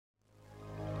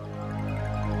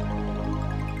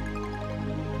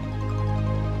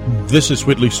This is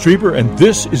Whitley Strieber, and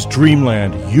this is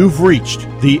Dreamland. You've reached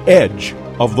the edge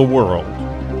of the world.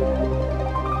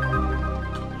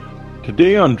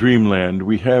 Today on Dreamland,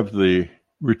 we have the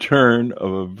return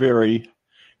of a very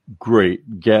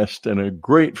great guest and a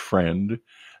great friend,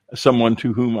 someone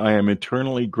to whom I am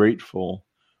eternally grateful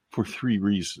for three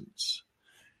reasons.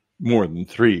 More than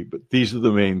three, but these are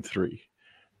the main three.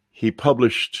 He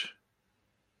published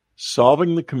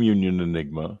Solving the Communion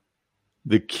Enigma,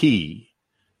 The Key,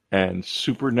 and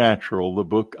Supernatural, the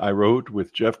book I wrote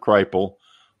with Jeff Kripal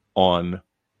on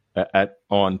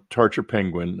Tarcher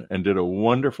Penguin, and did a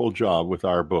wonderful job with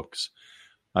our books.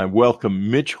 I welcome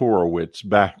Mitch Horowitz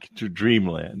back to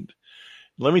Dreamland.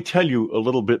 Let me tell you a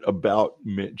little bit about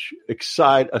Mitch.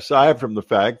 Aside from the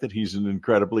fact that he's an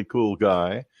incredibly cool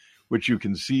guy, which you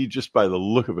can see just by the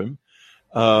look of him,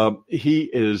 he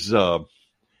is,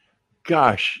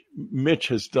 Mitch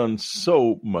has done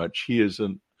so much. He is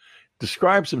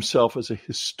describes himself as a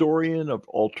historian of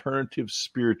alternative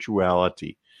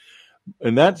spirituality.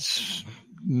 And that's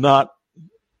not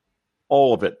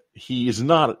all of it. He is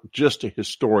not just a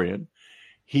historian.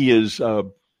 He is,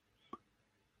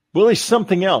 he's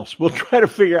something else. We'll try to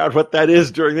figure out what that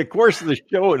is during the course of the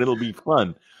show, and it'll be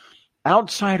fun.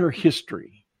 Outsider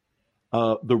history,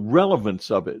 the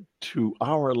relevance of it to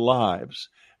our lives.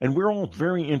 And we're all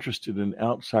very interested in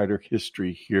outsider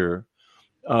history here.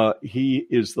 He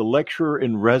is the lecturer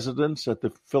in residence at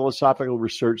the Philosophical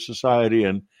Research Society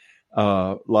in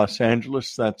Los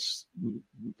Angeles. That's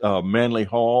Manly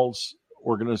Hall's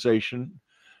organization.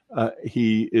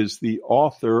 He is the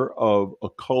author of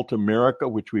Occult America,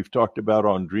 which we've talked about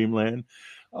on Dreamland,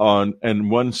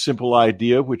 and One Simple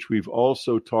Idea, which we've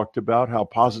also talked about, how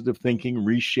positive thinking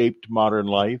reshaped modern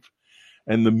life,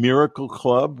 and the Miracle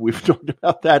Club. We've talked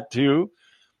about that too.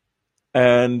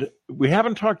 And we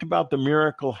haven't talked about the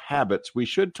miracle habits. We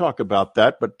should talk about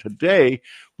that. But today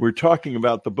we're talking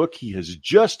about the book he has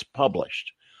just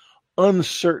published,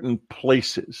 Uncertain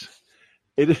Places.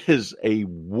 It is a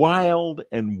wild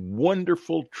and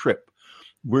wonderful trip.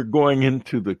 We're going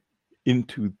into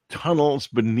tunnels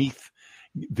beneath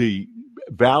the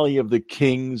Valley of the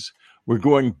Kings. We're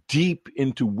going deep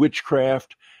into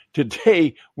witchcraft.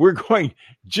 Today we're going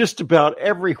just about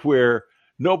everywhere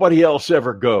nobody else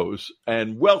ever goes.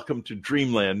 And welcome to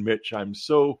Dreamland, Mitch. I'm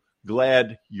so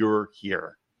glad you're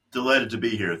here. Delighted to be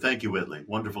here. Thank you, Whitley.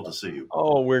 Wonderful to see you.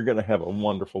 Oh, we're going to have a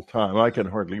wonderful time. I can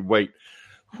hardly wait.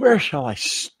 Where shall I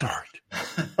start?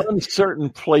 Uncertain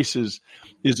Places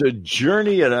is a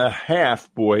journey and a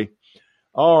half, boy.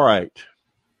 All right.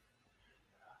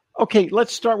 Okay,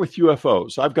 let's start with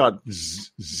UFOs. I've got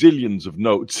zillions of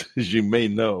notes, as you may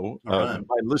know. Right.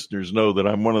 My listeners know that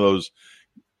I'm one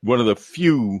of the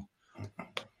few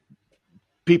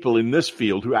people in this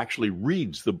field who actually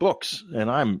reads the books,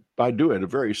 and I do it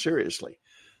very seriously.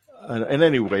 And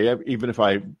anyway, even if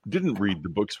I didn't read the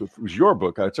books, if it was your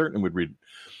book, I certainly would read it.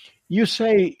 You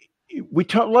say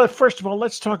first of all,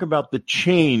 let's talk about the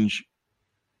change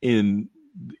in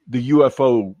the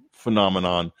UFO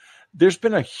phenomenon. There's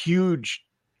been a huge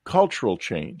cultural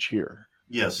change here.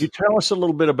 Yes. You tell us a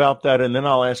little bit about that, and then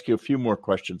I'll ask you a few more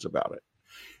questions about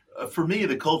it. For me,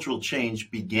 the cultural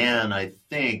change began, I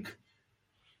think,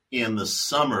 in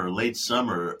the late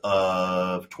summer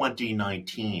of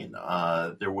 2019.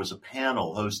 There was a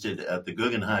panel hosted at the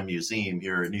Guggenheim Museum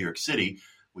here in New York City,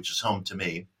 which is home to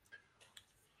me,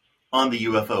 on the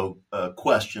UFO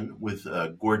question with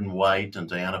Gordon White and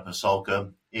Diana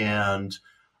Pasulka. And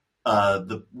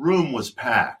the room was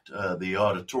packed. The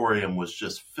auditorium was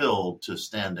just filled to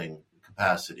standing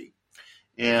capacity.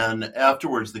 And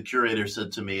afterwards, the curator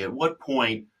said to me, at what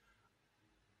point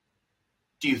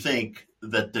do you think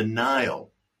that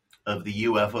denial of the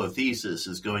UFO thesis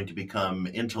is going to become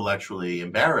intellectually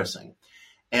embarrassing?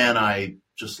 And I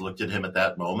just looked at him at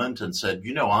that moment and said,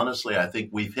 honestly, I think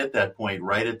we've hit that point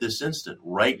right at this instant,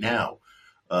 right now.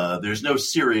 There's no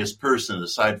serious person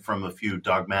aside from a few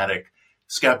dogmatic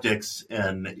skeptics.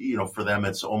 And, for them,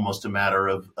 it's almost a matter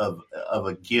of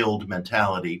a guild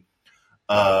mentality.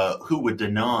 Who would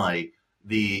deny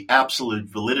the absolute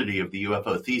validity of the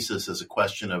UFO thesis as a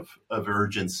question of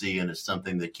urgency, and it's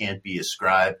something that can't be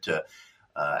ascribed to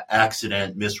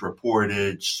accident,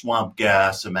 misreported, swamp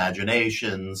gas,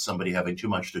 imagination, somebody having too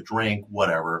much to drink,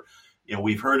 whatever.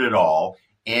 We've heard it all.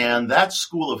 And that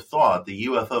school of thought, the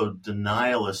UFO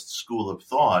denialist school of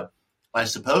thought, I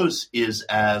suppose is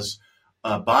as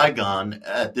bygone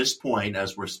at this point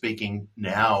as we're speaking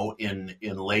now in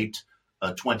late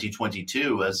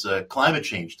 2022 as climate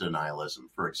change denialism,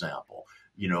 for example,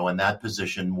 and that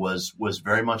position was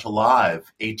very much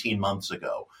alive 18 months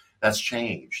ago. That's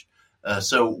changed.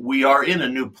 So we are in a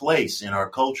new place in our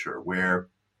culture where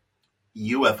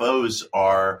UFOs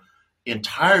are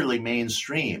entirely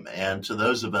mainstream. And to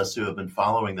those of us who have been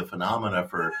following the phenomena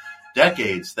for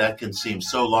decades, that can seem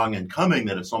so long in coming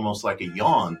that it's almost like a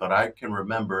yawn. But I can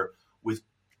remember with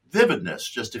vividness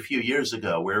just a few years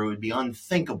ago where it would be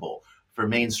unthinkable for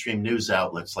mainstream news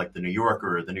outlets like the New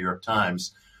Yorker or the New York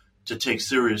Times to take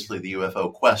seriously the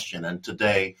UFO question. And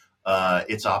today,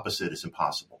 its opposite is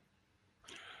impossible.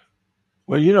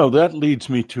 Well, that leads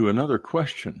me to another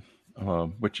question,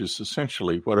 which is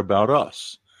essentially, what about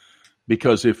us?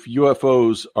 Because if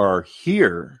UFOs are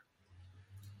here,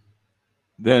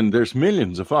 then there's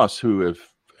millions of us who have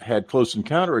had close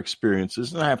encounter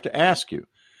experiences, and I have to ask you,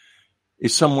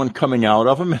 is someone coming out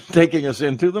of them and taking us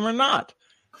into them or not?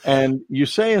 And you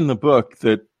say in the book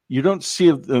that you don't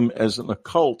see them as an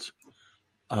occult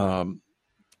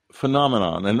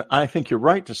phenomenon, and I think you're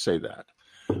right to say that.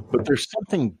 But there's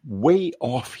something way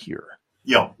off here.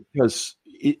 Yeah. Because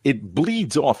it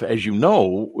bleeds off, as you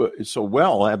know so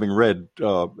well, having read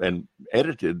and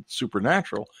edited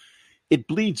Supernatural, it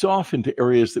bleeds off into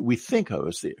areas that we think of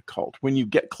as the occult when you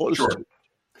get close to it.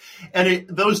 And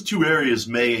those two areas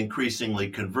may increasingly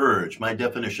converge. My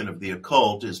definition of the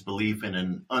occult is belief in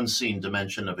an unseen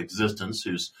dimension of existence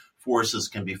whose forces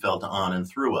can be felt on and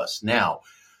through us. Now,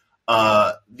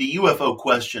 the UFO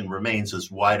question remains as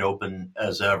wide open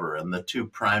as ever, and the two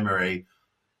primary,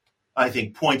 I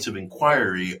think, points of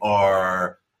inquiry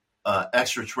are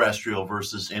extraterrestrial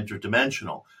versus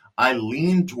interdimensional. I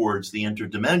lean towards the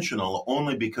interdimensional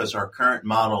only because our current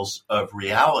models of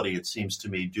reality, it seems to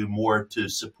me, do more to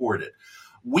support it.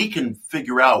 We can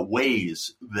figure out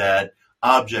ways that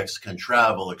objects can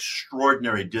travel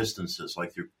extraordinary distances,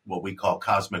 like through what we call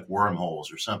cosmic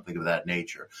wormholes or something of that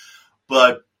nature.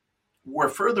 But we're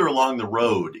further along the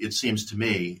road, it seems to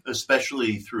me,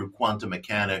 especially through quantum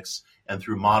mechanics and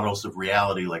through models of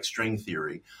reality like string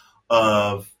theory,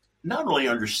 of not only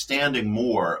understanding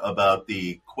more about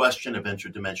the question of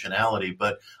interdimensionality,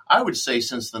 but I would say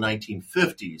since the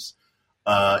 1950s,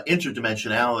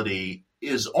 interdimensionality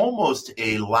is almost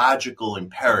a logical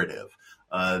imperative.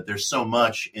 There's so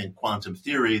much in quantum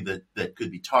theory that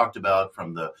could be talked about,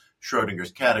 from the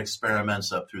Schrodinger's cat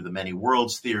experiments up through the many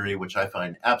worlds theory, which I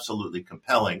find absolutely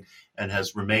compelling and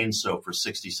has remained so for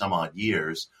 60 some odd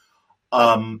years.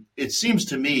 It seems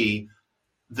to me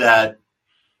that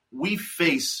we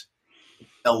face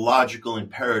a logical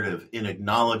imperative in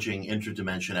acknowledging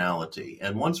interdimensionality.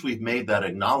 And once we've made that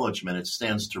acknowledgement, it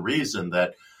stands to reason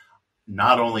that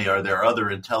not only are there other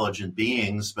intelligent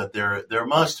beings, but there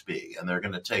must be, and they're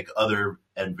going to take other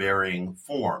and varying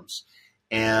forms.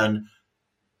 And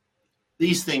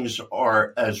these things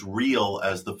are as real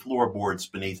as the floorboards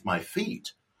beneath my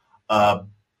feet.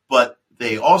 But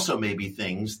they also may be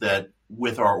things that,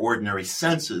 with our ordinary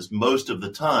senses, most of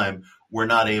the time, we're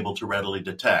not able to readily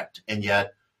detect. And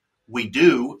yet we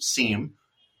do seem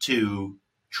to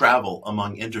travel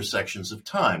among intersections of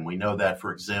time. We know that,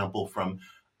 for example, from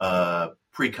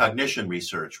precognition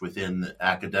research within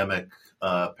academic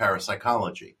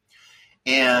parapsychology.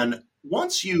 And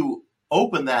once you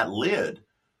open that lid,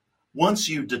 once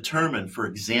you determine, for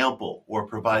example, or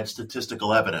provide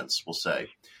statistical evidence, we'll say,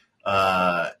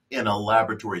 in a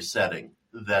laboratory setting,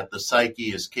 that the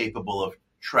psyche is capable of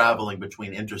traveling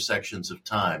between intersections of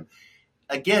time,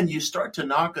 again, you start to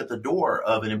knock at the door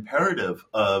of an imperative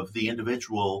of the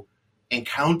individual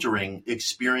encountering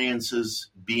experiences,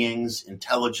 beings,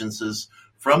 intelligences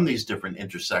from these different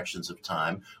intersections of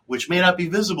time, which may not be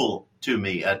visible to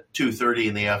me at 2:30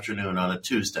 in the afternoon on a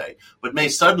Tuesday, but may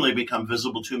suddenly become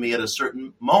visible to me at a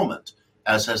certain moment,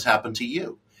 as has happened to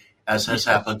you, as has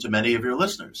happened to many of your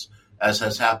listeners, as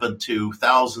has happened to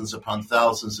thousands upon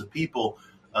thousands of people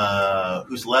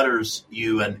whose letters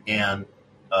you and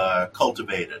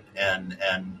cultivated and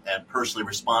personally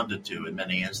responded to in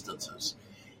many instances.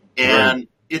 And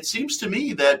it seems to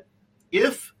me that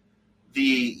if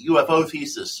the UFO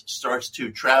thesis starts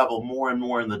to travel more and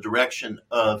more in the direction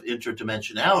of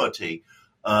interdimensionality,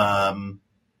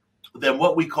 then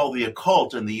what we call the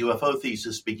occult and the UFO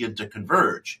thesis begin to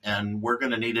converge. And we're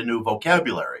going to need a new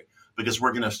vocabulary, because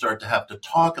we're going to start to have to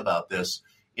talk about this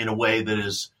in a way that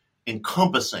is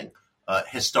encompassing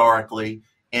historically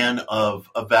and of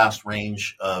a vast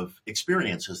range of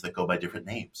experiences that go by different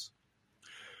names.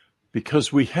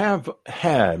 Because we have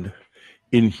had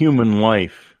in human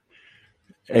life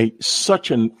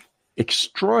such an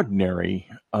extraordinary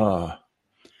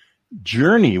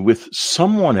journey with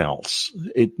someone else.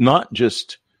 It not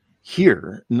just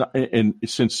here, and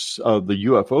since the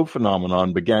UFO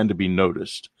phenomenon began to be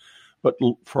noticed, but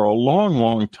for a long,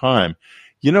 long time,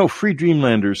 You know, Free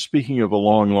Dreamlanders, speaking of a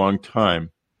long, long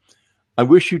time, I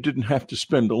wish you didn't have to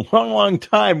spend a long, long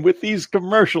time with these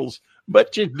commercials,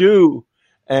 but you do.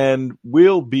 And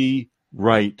we'll be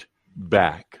right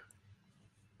back.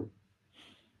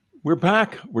 We're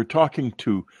back. We're talking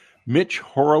to Mitch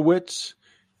Horowitz.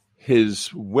 His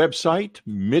website,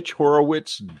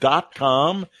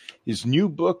 mitchhorowitz.com, his new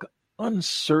book,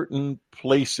 Uncertain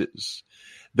Places.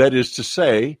 That is to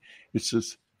say, it's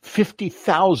this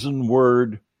 50,000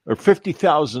 word or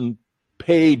 50,000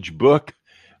 page book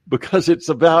because it's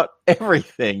about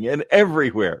everything and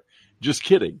everywhere. Just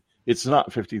kidding. It's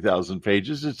not 50,000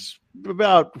 pages. It's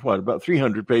about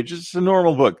 300 pages. It's a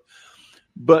normal book.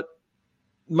 But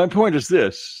my point is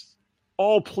this.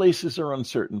 All places are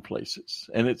uncertain places,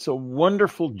 and it's a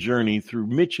wonderful journey through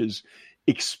Mitch's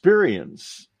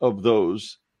experience of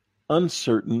those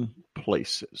uncertain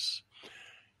places.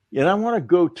 And I want to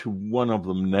go to one of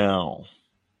them now.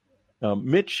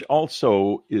 Mitch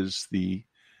also has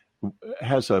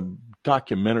a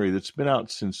documentary that's been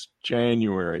out since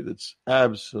January that's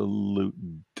absolute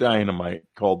dynamite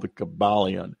called The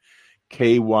Kybalion,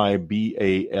 Kybalion.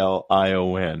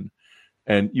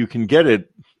 And you can get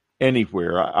it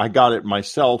anywhere. I got it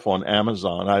myself on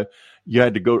Amazon. I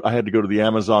had to go to the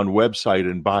Amazon website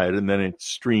and buy it, and then it's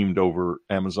streamed over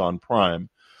Amazon Prime.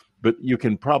 But you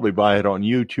can probably buy it on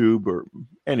YouTube or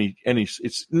any.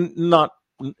 It's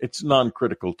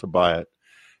non-critical to buy it,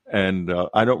 and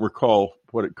I don't recall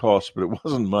what it cost, but it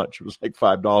wasn't much. It was like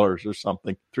 $5 or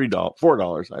something, $3,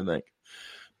 $4, I think.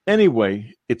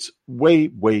 Anyway, it's way,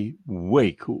 way,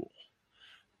 way cool,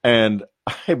 and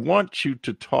I want you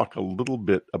to talk a little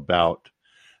bit about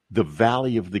the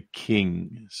Valley of the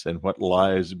Kings and what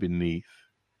lies beneath.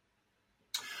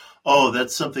 Oh,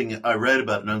 that's something I read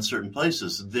about in Uncertain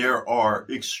Places. There are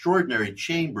extraordinary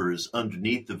chambers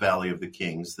underneath the Valley of the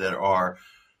Kings that are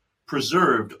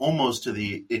preserved almost to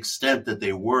the extent that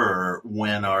they were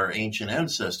when our ancient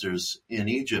ancestors in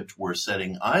Egypt were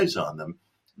setting eyes on them.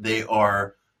 They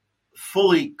are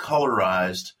fully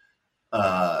colorized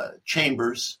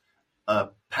chambers,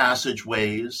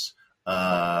 passageways,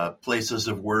 places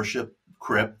of worship,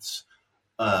 crypts,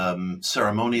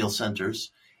 ceremonial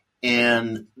centers,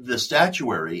 and the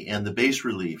statuary and the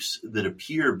bas-reliefs that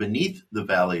appear beneath the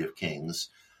Valley of Kings.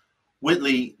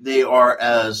 Whitley, they are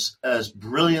as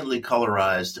brilliantly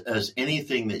colorized as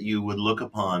anything that you would look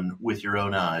upon with your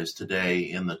own eyes today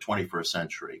in the 21st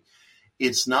century.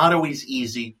 It's not always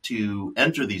easy to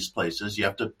enter these places. You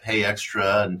have to pay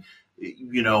extra, and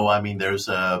there's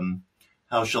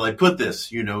how shall I put this?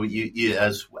 You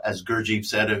as Gurdjieff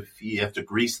said, if you have to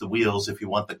grease the wheels if you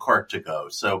want the cart to go.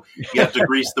 So you have to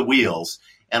grease the wheels.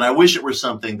 And I wish it were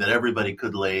something that everybody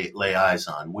could lay eyes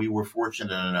on. We were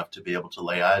fortunate enough to be able to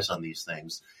lay eyes on these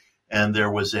things. And there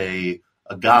was a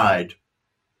guide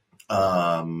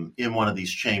in one of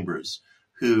these chambers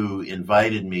who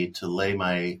invited me to lay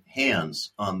my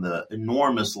hands on the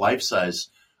enormous life-size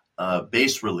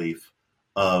bas-relief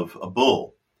of a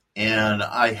bull. And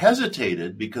I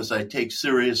hesitated because I take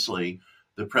seriously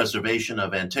the preservation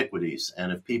of antiquities.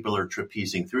 And if people are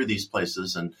trapezing through these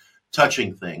places and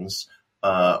touching things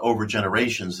over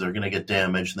generations, they're going to get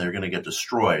damaged and they're going to get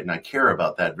destroyed. And I care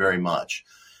about that very much.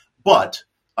 But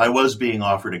I was being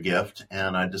offered a gift,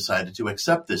 and I decided to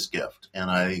accept this gift.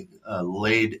 And I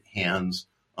laid hands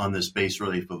on this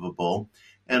bas-relief of a bull.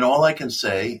 And all I can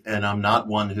say, and I'm not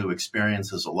one who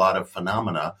experiences a lot of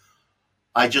phenomena,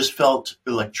 I just felt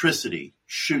electricity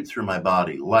shoot through my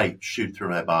body, light shoot through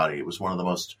my body. It was one of the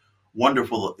most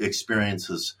wonderful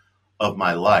experiences of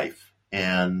my life.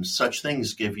 And such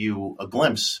things give you a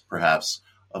glimpse, perhaps,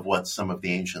 of what some of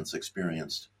the ancients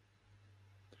experienced.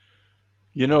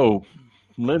 You know,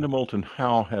 Linda Moulton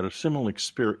Howe had a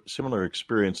similar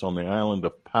experience on the island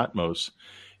of Patmos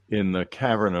in the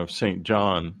cavern of St.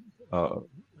 John,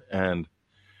 and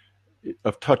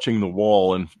of touching the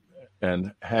wall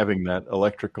and having that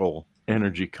electrical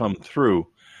energy come through.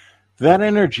 That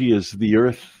energy is the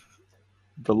earth,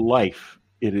 the life.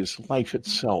 It is life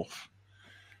itself.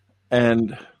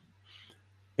 And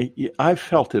I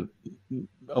felt it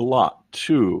a lot,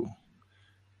 too,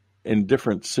 in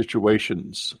different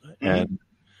situations. Mm-hmm. And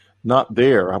not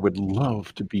there. I would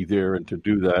love to be there and to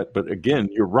do that. But again,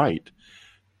 you're right.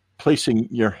 Placing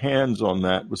your hands on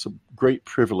that was a great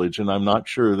privilege, and I'm not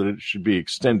sure that it should be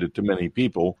extended to many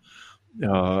people.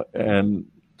 And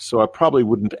so I probably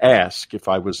wouldn't ask if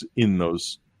I was in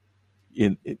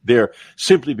there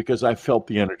simply because I felt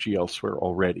the energy elsewhere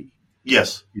already.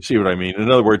 Yes. You see what I mean? In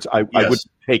other words, I wouldn't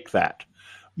take that.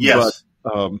 Yes.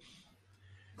 But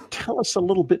tell us a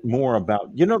little bit more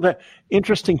about, the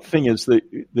interesting thing is that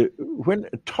when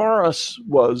Taurus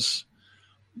was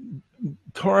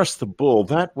Taurus the bull,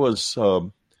 that was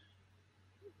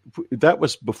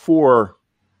before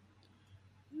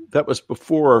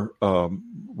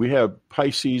we have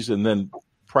Pisces, and then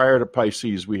prior to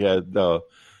Pisces we had the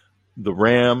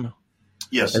ram,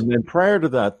 Yes. and then prior to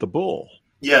that the bull.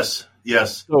 Yes.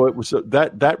 Yes. So it was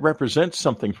that represents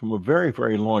something from a very,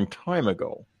 very long time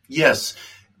ago. Yes.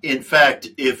 In fact,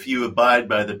 if you abide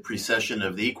by the precession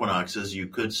of the equinoxes, you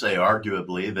could say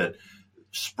arguably that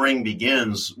spring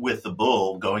begins with the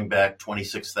bull going back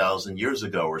 26,000 years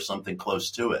ago or something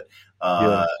close to it,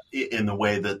 in the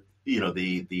way that,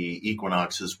 the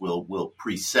equinoxes will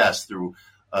precess through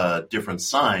different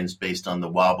signs based on the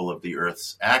wobble of the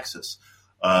Earth's axis.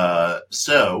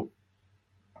 So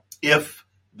if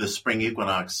the spring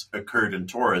equinox occurred in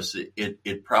Taurus,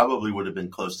 it probably would have been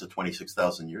close to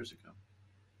 26,000 years ago.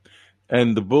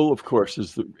 And the bull, of course,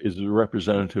 is the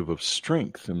representative of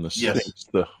strength, and the Sphinx, Yes.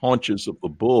 the haunches of the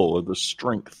bull are the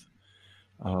strength,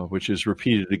 which is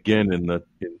repeated again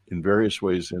in various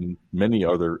ways in many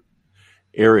other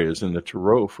areas in the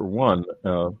Tarot. For one,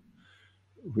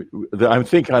 I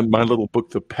think on my little book,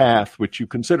 The Path, which you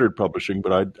considered publishing,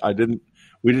 but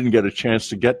we didn't get a chance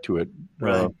to get to it.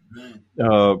 Right.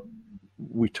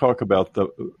 We talk about the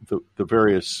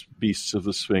various beasts of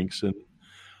the Sphinx,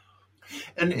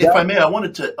 and if I may, I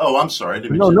wanted to. Oh, I'm sorry.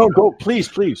 No, go, please.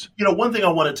 One thing I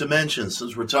wanted to mention,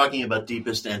 since we're talking about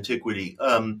deepest antiquity,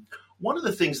 one of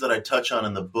the things that I touch on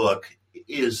in the book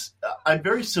is I'm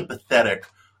very sympathetic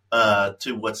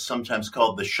to what's sometimes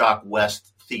called the Shock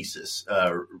West thesis,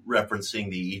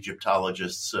 referencing the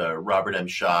Egyptologists Robert M.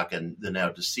 Schoch and the now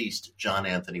deceased John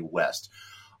Anthony West.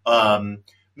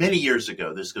 Many years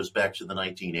ago, this goes back to the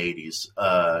 1980s,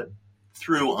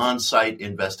 through on-site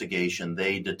investigation,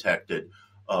 they detected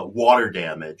water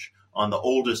damage on the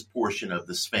oldest portion of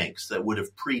the Sphinx that would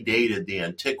have predated the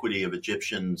antiquity of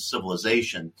Egyptian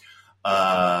civilization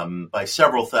by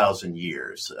several thousand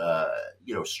years.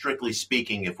 Strictly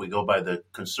speaking, if we go by the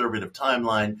conservative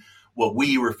timeline, what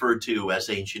we refer to as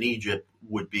ancient Egypt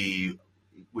would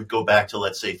go back to,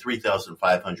 let's say,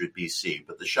 3,500 BC.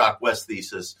 But the Shock West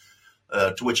thesis,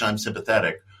 to which I'm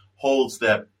sympathetic, holds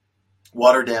that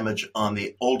water damage on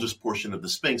the oldest portion of the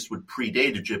Sphinx would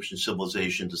predate Egyptian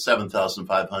civilization to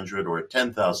 7,500 or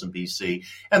 10,000 BC,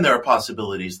 and there are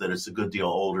possibilities that it's a good deal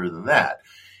older than that.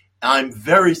 I'm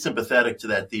very sympathetic to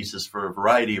that thesis for a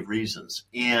variety of reasons.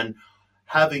 And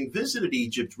having visited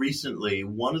Egypt recently,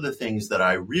 one of the things that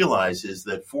I realize is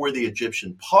that for the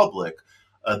Egyptian public,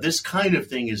 this kind of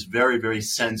thing is very, very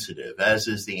sensitive, as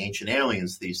is the Ancient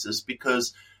Aliens thesis,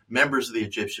 because members of the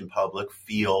Egyptian public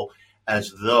feel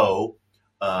as though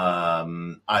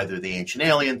either the Ancient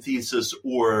Alien thesis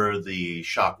or the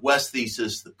Shock West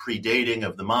thesis, the predating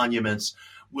of the monuments,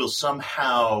 will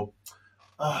somehow,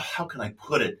 how can I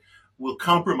put it, will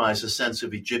compromise a sense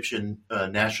of Egyptian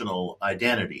national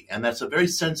identity. And that's a very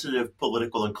sensitive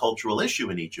political and cultural issue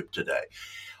in Egypt today.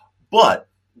 But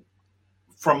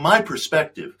from my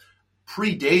perspective,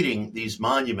 predating these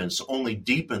monuments only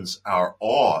deepens our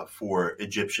awe for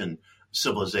Egyptian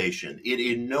civilization. It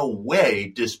in no way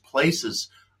displaces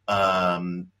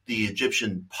the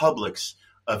Egyptian public's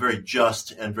very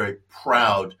just and very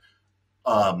proud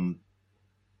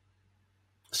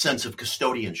sense of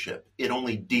custodianship. It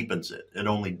only deepens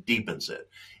it.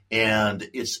 And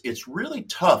it's really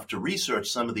tough to research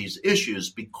some of these issues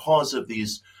because of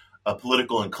these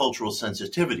political and cultural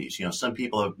sensitivities. Some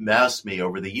people have asked me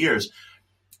over the years,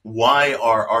 why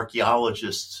are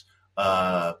archaeologists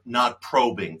not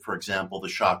probing, for example, the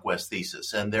Shock West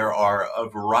thesis? And there are a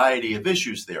variety of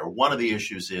issues there. One of the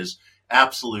issues is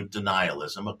absolute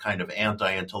denialism, a kind of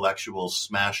anti-intellectual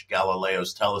smash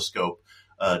Galileo's telescope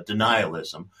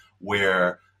denialism,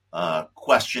 where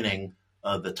questioning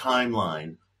the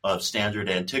timeline of standard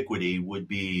antiquity would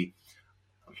be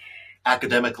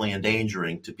academically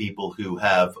endangering to people who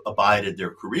have abided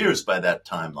their careers by that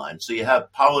timeline. So you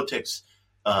have politics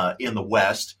in the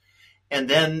West, and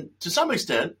then to some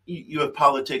extent you have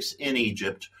politics in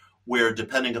Egypt, where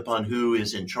depending upon who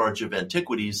is in charge of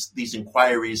antiquities, these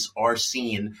inquiries are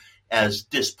seen as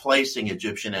displacing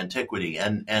Egyptian antiquity.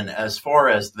 And as far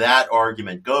as that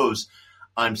argument goes,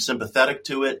 I'm sympathetic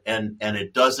to it, and there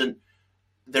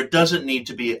doesn't need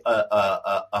to be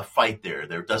a fight there.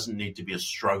 There doesn't need to be a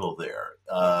struggle there.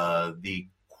 The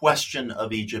question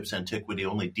of Egypt's antiquity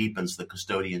only deepens the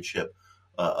custodianship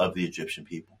of the Egyptian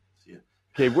people. Yeah.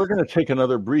 Okay, we're going to take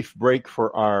another brief break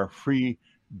for our free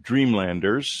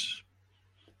Dreamlanders.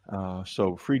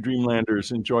 So free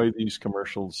Dreamlanders, enjoy these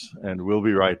commercials, and we'll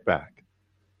be right back.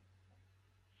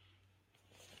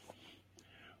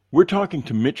 We're talking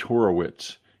to Mitch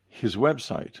Horowitz. His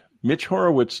website,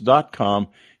 MitchHorowitz.com,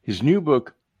 his new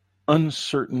book,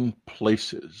 Uncertain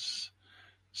Places,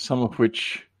 some of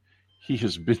which he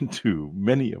has been to,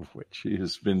 many of which he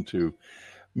has been to.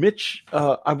 Mitch,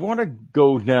 I want to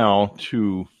go now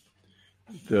to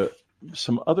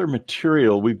some other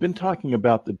material. We've been talking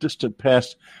about the distant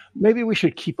past. Maybe we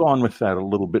should keep on with that a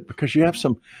little bit, because you have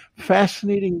some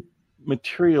fascinating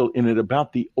material in it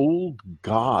about the old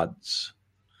gods.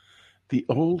 The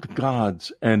old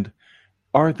gods, and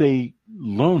are they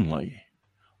lonely?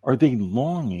 Are they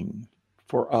longing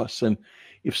for us? And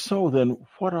if so, then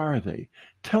what are they?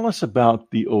 Tell us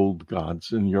about the old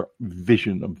gods and your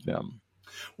vision of them.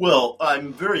 Well,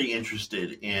 I'm very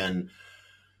interested in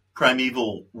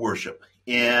primeval worship,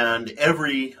 and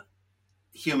every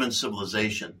human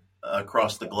civilization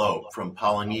across the globe, from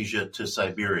Polynesia to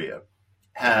Siberia,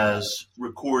 has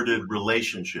recorded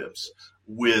relationships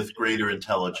with greater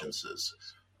intelligences.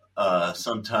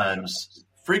 Sometimes,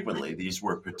 frequently, these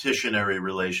were petitionary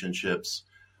relationships.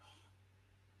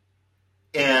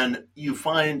 And you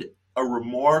find a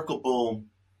remarkable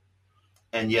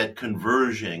and yet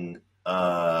converging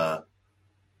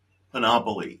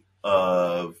panoply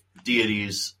of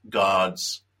deities,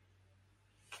 gods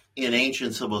in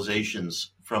ancient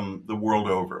civilizations from the world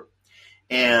over.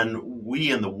 And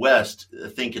we in the West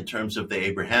think in terms of the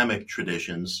Abrahamic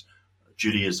traditions,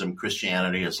 Judaism,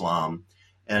 Christianity, Islam,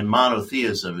 and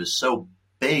monotheism is so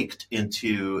baked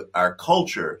into our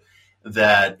culture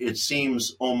that it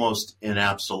seems almost an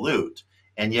absolute.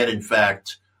 And yet, in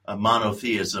fact,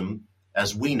 monotheism,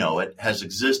 as we know it, has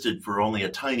existed for only a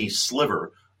tiny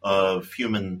sliver of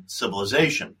human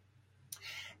civilization.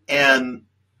 And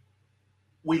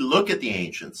we look at the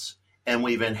ancients, and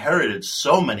we've inherited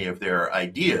so many of their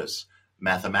ideas: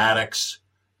 mathematics,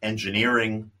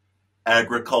 engineering,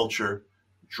 agriculture,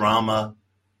 drama,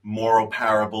 moral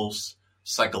parables,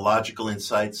 psychological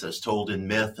insights as told in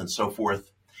myth, and so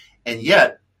forth. And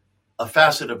yet, a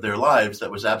facet of their lives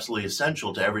that was absolutely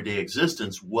essential to everyday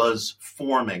existence was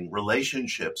forming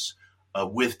relationships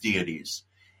with deities.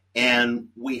 And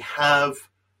we have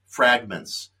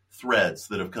fragments, threads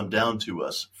that have come down to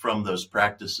us from those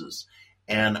practices.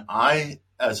 And I,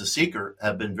 as a seeker,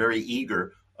 have been very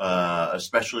eager,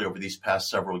 especially over these past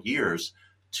several years,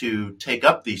 to take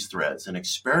up these threads and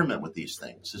experiment with these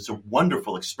things. It's a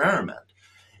wonderful experiment.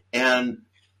 And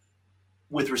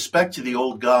with respect to the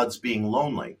old gods being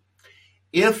lonely,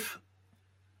 if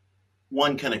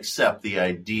one can accept the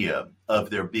idea of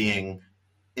there being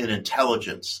an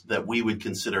intelligence that we would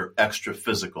consider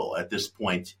extra-physical at this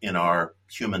point in our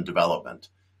human development,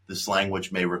 this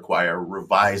language may require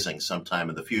revising sometime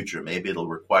in the future. Maybe it'll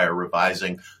require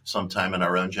revising sometime in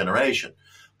our own generation.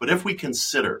 But if we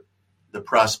consider the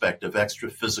prospect of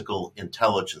extra-physical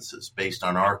intelligences based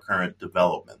on our current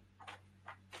development,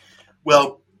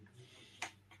 well,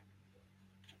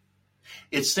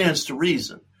 it stands to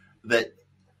reason that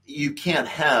you can't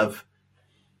have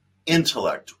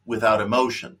intellect without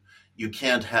emotion. You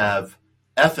can't have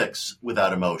ethics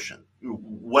without emotion.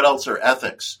 What else are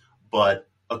ethics but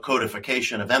a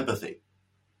codification of empathy?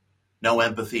 No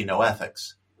empathy, no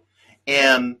ethics.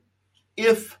 And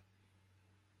if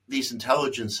these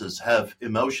intelligences have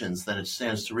emotions, then it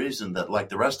stands to reason that, like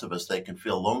the rest of us, they can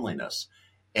feel loneliness.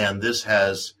 And this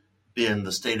has been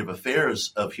the state of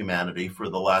affairs of humanity for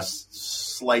the last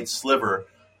slight sliver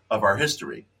of our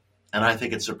history. And I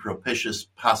think it's a propitious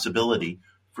possibility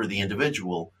for the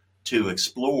individual to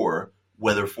explore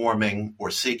whether forming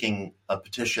or seeking a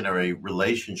petitionary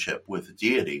relationship with a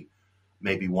deity,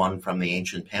 maybe one from the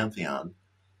ancient pantheon,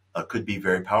 could be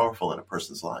very powerful in a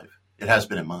person's life. It has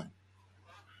been in mine.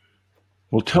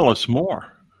 Well, tell us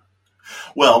more.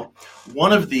 Well,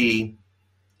 one of the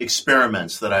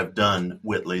experiments that I've done,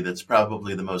 Whitley, that's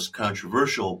probably the most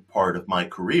controversial part of my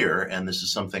career, and this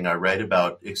is something I write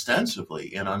about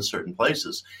extensively in Uncertain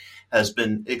Places, has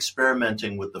been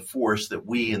experimenting with the force that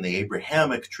we in the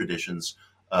Abrahamic traditions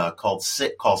call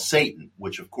Satan,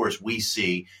 which of course we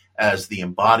see as the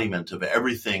embodiment of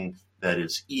everything that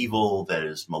is evil, that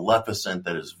is maleficent,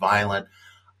 that is violent.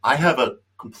 I have a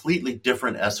completely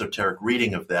different esoteric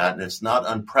reading of that, and it's not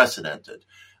unprecedented.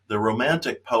 The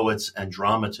Romantic poets and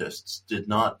dramatists did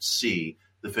not see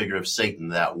the figure of Satan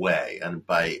that way. And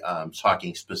by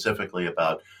talking specifically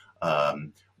about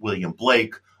William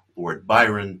Blake, Lord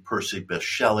Byron, Percy Bysshe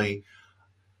Shelley,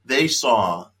 they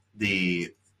saw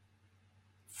the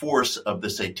force of the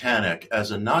satanic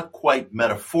as a not quite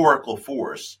metaphorical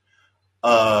force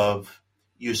of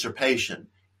usurpation,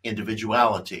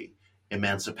 individuality,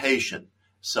 emancipation,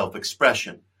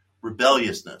 self-expression,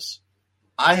 rebelliousness.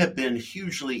 I have been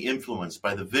hugely influenced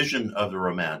by the vision of the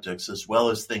Romantics, as well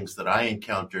as things that I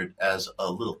encountered as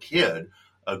a little kid,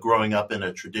 growing up in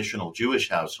a traditional Jewish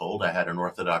household. I had an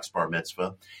Orthodox bar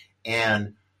mitzvah,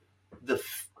 and the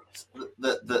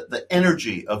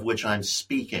energy of which I'm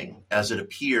speaking, as it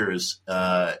appears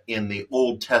in the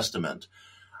Old Testament,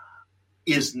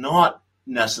 is not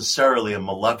necessarily a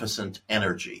maleficent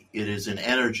energy. It is an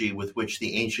energy with which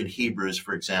the ancient Hebrews,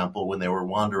 for example, when they were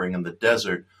wandering in the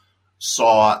desert,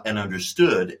 saw and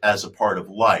understood as a part of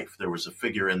life. There was a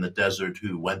figure in the desert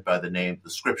who went by the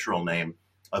scriptural name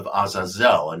of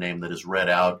Azazel, a name that is read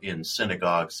out in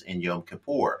synagogues in Yom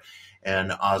Kippur.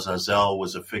 And Azazel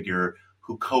was a figure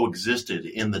who coexisted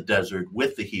in the desert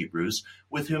with the Hebrews,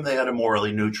 with whom they had a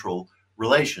morally neutral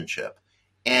relationship.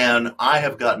 And I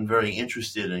have gotten very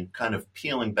interested in kind of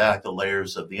peeling back the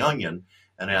layers of the onion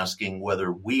and asking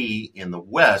whether we in the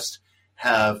West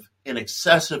have an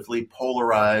excessively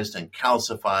polarized and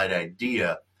calcified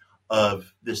idea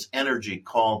of this energy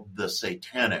called the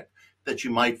satanic that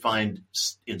you might find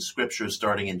in scripture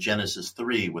starting in Genesis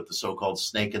 3 with the so-called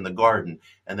snake in the garden,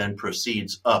 and then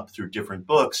proceeds up through different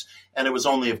books. And it was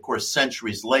only, of course,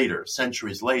 centuries later,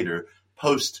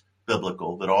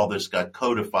 post-biblical, that all this got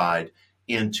codified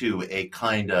into a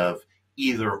kind of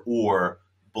either or,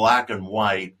 black and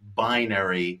white,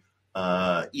 binary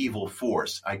evil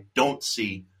force. I don't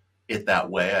see it that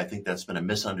way. I think that's been a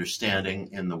misunderstanding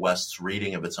in the West's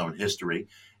reading of its own history.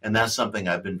 And that's something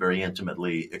I've been very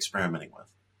intimately experimenting with.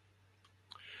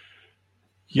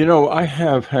 You know, I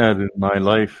have had in my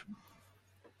life,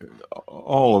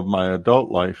 all of my adult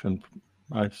life, and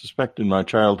I suspect in my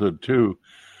childhood too,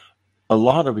 a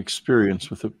lot of experience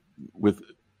with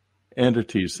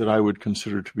entities that I would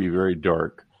consider to be very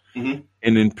dark. Mm-hmm.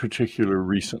 And in particular,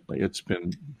 recently, it's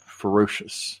been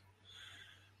ferocious.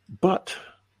 But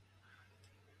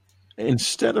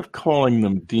instead of calling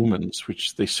them demons,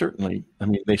 which they certainly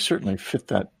fit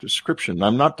that description.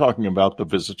 I'm not talking about the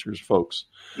visitors, folks.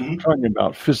 Mm-hmm. I'm talking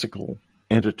about physical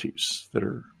entities that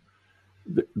are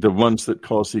the ones that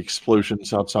cause the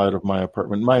explosions outside of my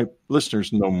apartment. My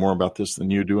listeners know more about this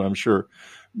than you do, I'm sure.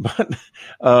 But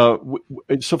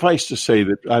suffice to say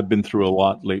that I've been through a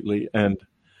lot lately. And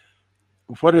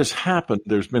what has happened,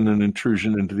 there's been an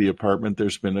intrusion into the apartment.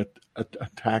 There's been an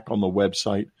attack on the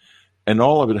website. And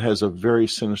all of it has a very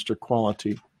sinister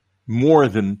quality, more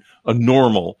than a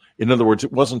normal. In other words,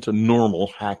 it wasn't a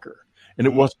normal hacker, and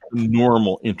it wasn't a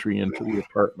normal entry into the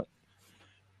apartment.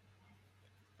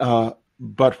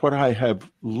 But what I have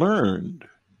learned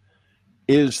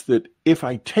is that if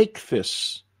I take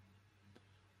this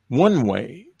one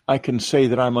way, I can say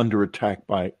that I'm under attack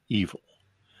by evil.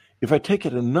 If I take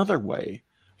it another way,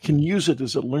 I can use it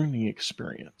as a learning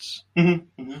experience.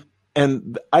 Mm-hmm. Mm-hmm.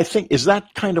 And I think, is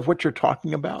that kind of what you're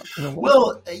talking about?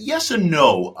 Well, yes and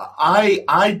no.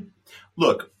 I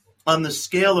look, on the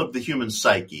scale of the human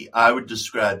psyche, I would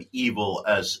describe evil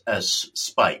as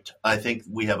spite. I think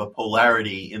we have a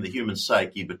polarity in the human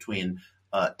psyche between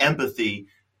empathy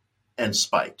and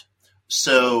spite.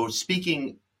 So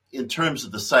speaking in terms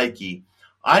of the psyche,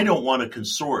 I don't want to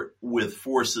consort with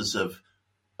forces of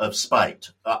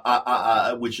spite,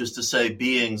 which is to say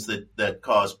beings that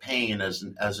cause pain as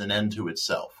an end to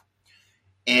itself.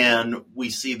 And we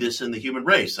see this in the human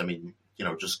race. I mean,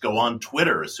 just go on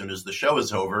Twitter as soon as the show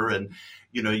is over, and,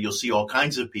 you'll see all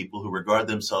kinds of people who regard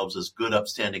themselves as good,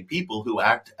 upstanding people who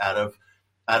act out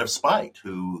of spite,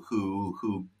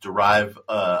 who derive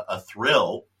a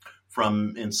thrill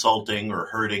from insulting or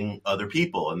hurting other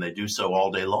people, and they do so all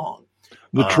day long.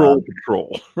 The troll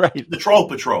patrol, right? The troll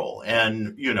patrol.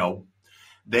 And,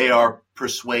 they are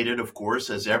persuaded, of course,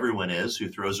 as everyone is who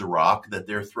throws a rock, that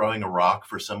they're throwing a rock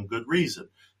for some good reason.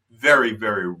 Very,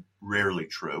 very rarely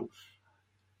true.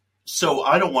 So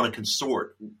I don't want to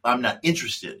consort. I'm not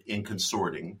interested in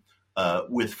consorting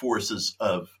with forces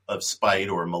of spite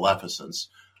or maleficence.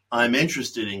 I'm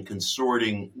interested in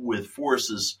consorting with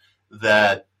forces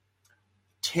that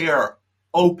tear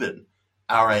open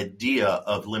our idea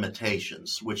of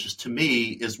limitations, which is, to me,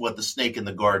 is what the snake in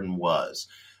the garden was.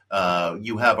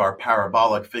 You have our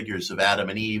parabolic figures of Adam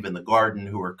and Eve in the garden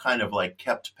who are kind of like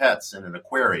kept pets in an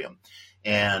aquarium.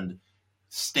 And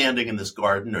standing in this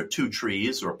garden are two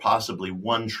trees, or possibly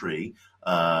one tree,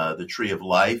 the tree of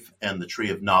life and the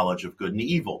tree of knowledge of good and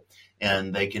evil.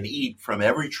 And they can eat from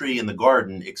every tree in the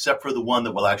garden except for the one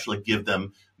that will actually give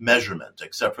them measurement,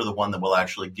 except for the one that will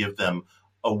actually give them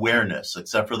awareness,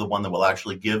 except for the one that will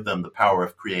actually give them the power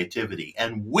of creativity.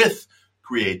 And with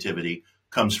creativity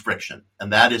comes friction.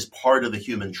 And that is part of the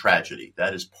human tragedy.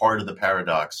 That is part of the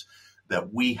paradox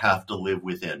that we have to live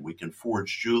within. We can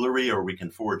forge jewelry or we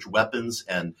can forge weapons,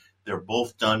 and They're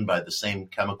both done by the same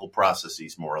chemical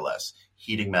processes, more or less,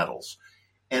 heating metals.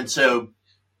 And so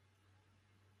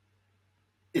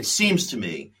it seems to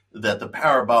me that the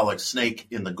parabolic snake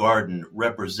in the garden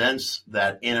represents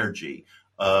that energy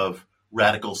of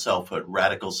radical selfhood,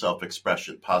 radical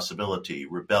self-expression, possibility,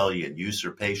 rebellion,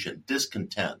 usurpation,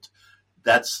 discontent.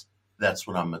 That's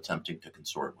what I'm attempting to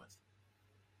consort with.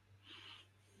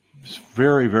 It's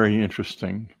very, very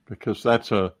interesting, because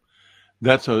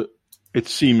it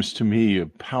seems to me a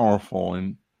powerful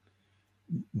and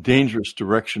dangerous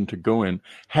direction to go in.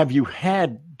 Have you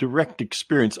had direct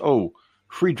experience? Oh,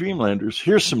 Free Dreamlanders,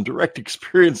 here's some direct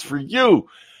experience for you.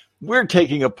 We're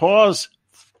taking a pause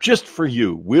just for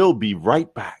you. We'll be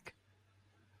right back.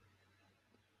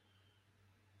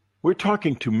 We're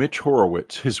talking to Mitch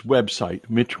Horowitz, his website,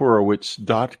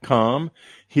 mitchhorowitz.com,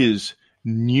 his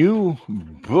new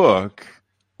book,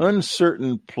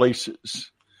 Uncertain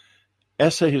Places,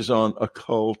 Essays on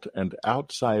Occult and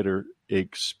Outsider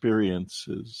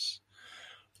Experiences.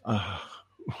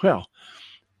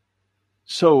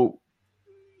 So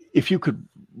if you could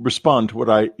respond to what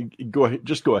go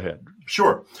ahead.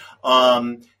 Sure.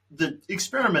 The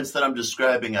experiments that I'm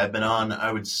describing, I've been on,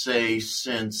 I would say,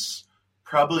 since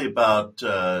probably about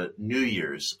New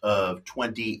Year's of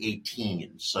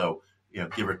 2018. So,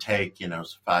 give or take,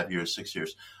 5 years, 6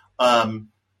 years.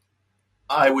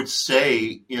 I would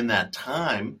say in that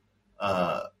time,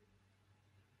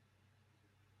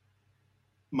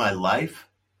 my life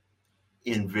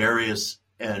in various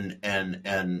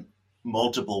and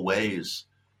multiple ways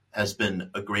has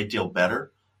been a great deal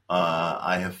better.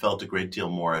 I have felt a great deal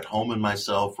more at home in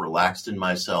myself, relaxed in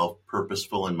myself,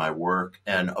 purposeful in my work,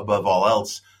 and above all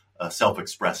else,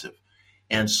 self-expressive.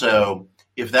 And so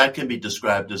if that can be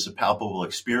described as a palpable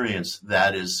experience,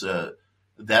 that's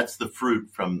the fruit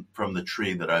from the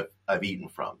tree that I've eaten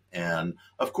from. And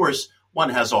of course, one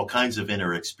has all kinds of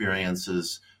inner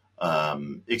experiences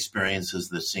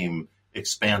that seem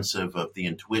expansive, of the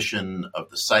intuition, of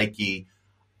the psyche.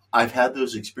 I've had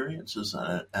those experiences,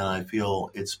 and I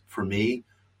feel it's, for me,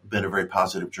 been a very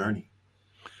positive journey.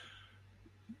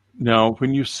 Now,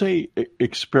 when you say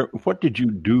what did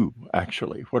you do,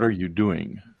 actually? What are you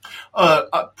doing?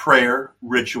 Prayer,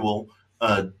 ritual,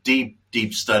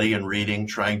 deep study and reading,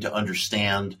 trying to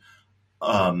understand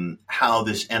how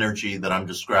this energy that I'm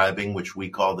describing, which we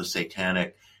call the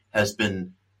satanic, has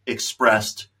been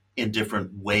expressed in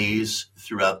different ways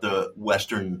throughout the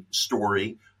Western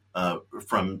story,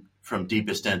 from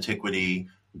deepest antiquity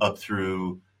up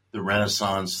through the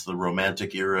Renaissance, the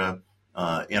Romantic era,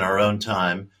 in our own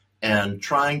time, and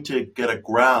trying to get a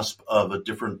grasp of a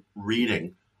different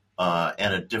reading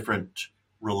and a different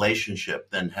relationship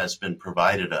than has been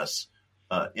provided us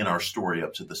in our story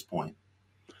up to this point.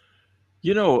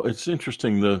 It's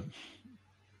interesting,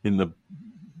 in the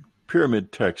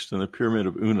pyramid text, in the Pyramid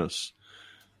of Unas,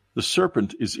 the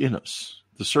serpent is in us.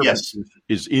 The serpent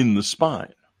is in the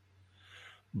spine.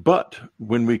 But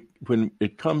when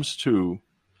it comes to,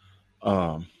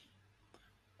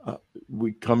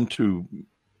 we come to,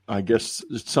 I guess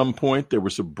at some point there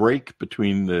was a break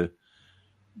between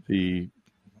the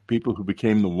people who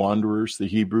became the wanderers, the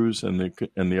Hebrews, and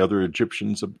the other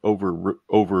Egyptians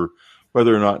over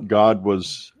whether or not God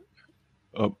was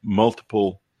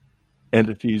multiple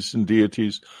entities and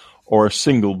deities or a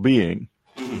single being.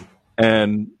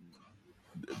 And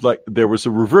there was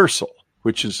a reversal,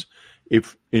 which is,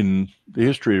 if in the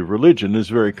history of religion, is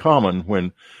very common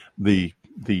when the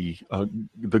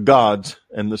gods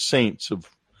and the saints of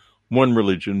one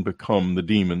religion become the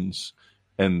demons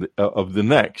and of the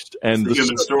next. And the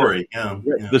human story. Yeah.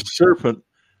 The serpent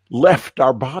left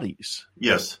our bodies.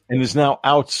 Yes. And is now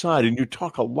outside. And you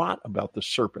talk a lot about the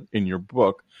serpent in your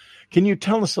book. Can you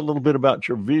tell us a little bit about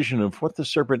your vision of what the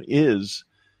serpent is,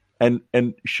 and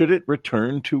should it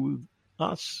return to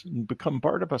us and become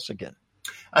part of us again?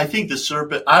 I think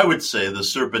I would say the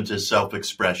serpent is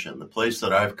self-expression. The place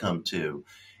that I've come to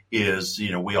is,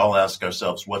 we all ask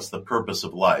ourselves, what's the purpose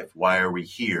of life? Why are we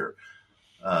here?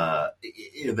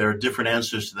 There are different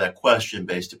answers to that question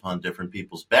based upon different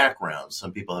people's backgrounds.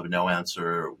 Some people have no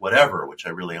answer, whatever, which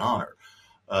I really honor.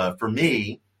 For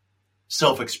me,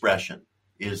 self-expression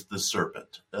is the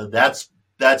serpent. That's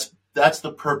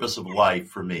the purpose of life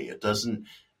for me. It doesn't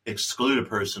exclude a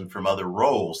person from other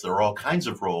roles. There are all kinds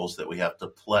of roles that we have to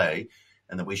play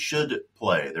and that we should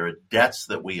play. There are debts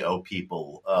that we owe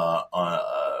people,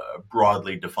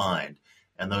 broadly defined,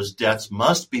 and those debts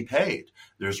must be paid.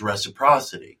 There's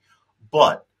reciprocity.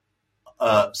 But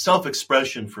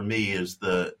self-expression for me is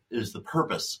the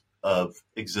purpose of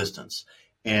existence.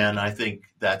 And I think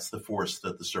that's the force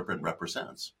that the serpent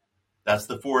represents. That's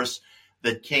the force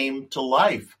that came to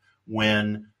life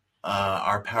when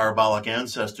our parabolic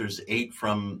ancestors ate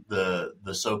from the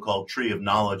so-called tree of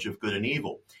knowledge of good and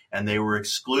evil, and they were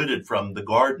excluded from the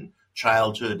garden.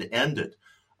 Childhood ended.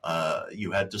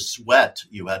 You had to sweat,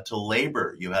 you had to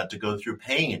labor, you had to go through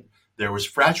pain. There was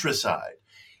fratricide.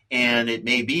 And it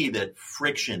may be that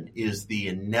friction is the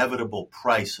inevitable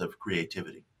price of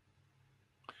creativity.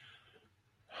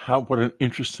 What an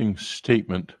interesting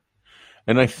statement.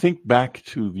 And I think back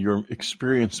to your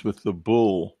experience with the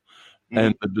bull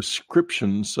and the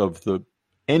descriptions of the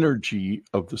energy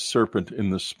of the serpent in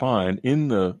the spine in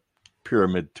the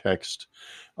pyramid text,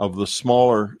 of the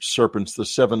smaller serpents, the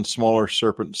 7 smaller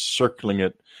serpents circling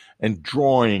it and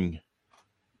drawing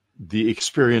the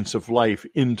experience of life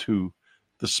into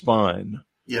the spine.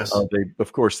 Yes.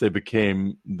 They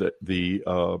became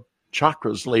the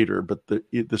chakras later, but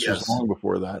this was long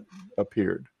before that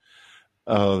appeared.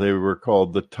 They were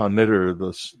called the tanitter,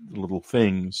 the little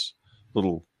things,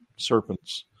 little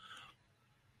serpents.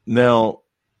 Now,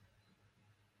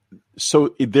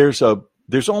 so there's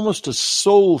almost a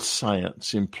soul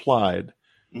science implied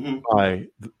by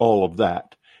all of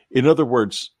that. In other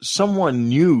words, someone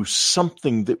knew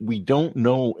something that we don't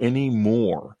know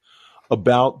anymore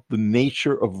about the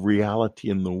nature of reality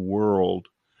in the world,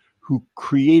 who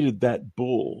created that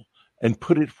bull and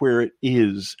put it where it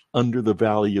is under the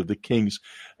Valley of the Kings.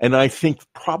 And I think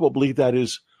probably that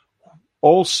is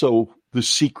also the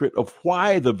secret of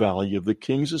why the Valley of the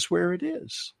Kings is where it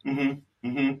is.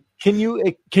 Can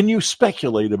you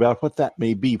speculate about what that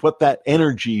may be, what that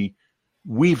energy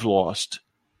we've lost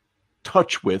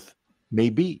touch with may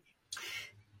be?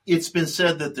 It's been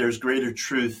said that there's greater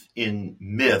truth in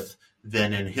myth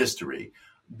than in history,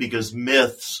 because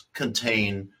myths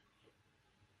contain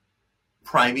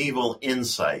primeval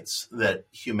insights that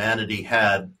humanity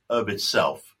had of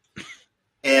itself.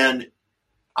 And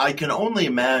I can only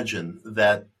imagine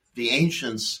that the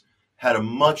ancients had a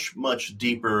much, much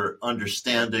deeper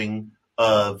understanding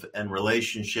of and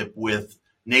relationship with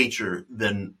nature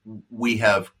than we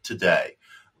have today.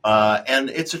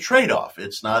 And it's a trade-off.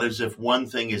 It's not as if one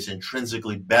thing is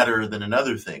intrinsically better than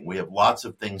another thing. We have lots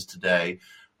of things today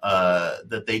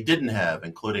that they didn't have,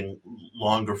 including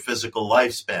longer physical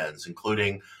lifespans,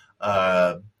 including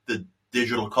the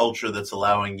digital culture that's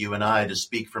allowing you and I to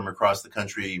speak from across the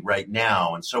country right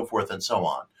now, and so forth and so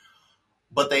on.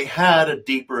 But they had a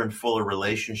deeper and fuller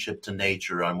relationship to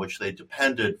nature on which they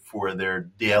depended for their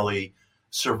daily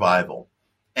survival.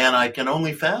 And I can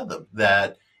only fathom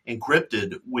that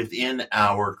encrypted within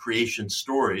our creation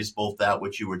stories, both that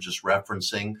which you were just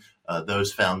referencing,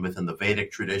 those found within the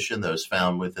Vedic tradition, those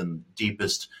found within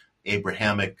deepest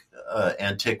Abrahamic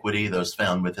antiquity, those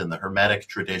found within the Hermetic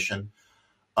tradition,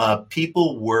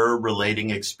 people were relating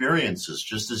experiences,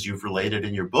 just as you've related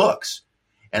in your books.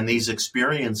 And these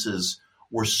experiences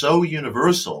were so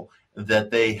universal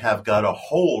that they have got a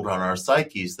hold on our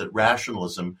psyches that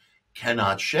rationalism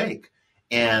cannot shake.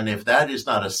 And if that is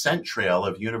not a scent trail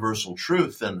of universal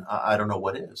truth, then I don't know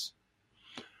what is.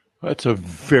 That's a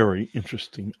very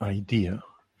interesting idea.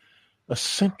 A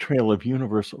scent trail of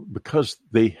universal, because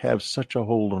they have such a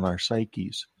hold on our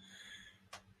psyches.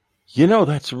 You know,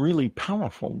 that's really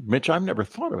powerful, Mitch. I've never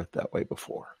thought of it that way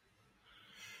before.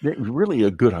 It's really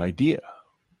a good idea.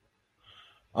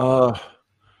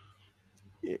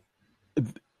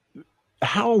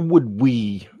 How would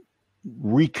we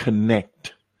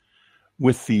reconnect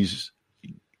with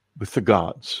the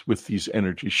gods, with these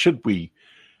energies? Should we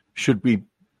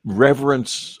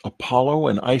reverence Apollo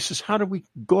and Isis? How do we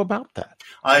go about that?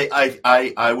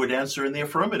 I would answer in the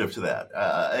affirmative to that.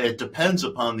 It depends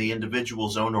upon the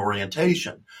individual's own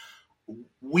orientation.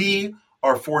 We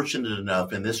are fortunate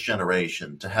enough in this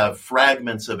generation to have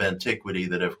fragments of antiquity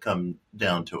that have come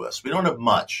down to us. We don't have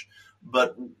much,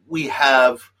 but we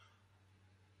have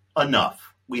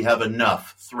enough. We have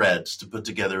enough threads to put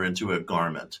together into a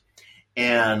garment.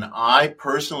 And I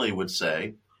personally would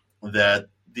say that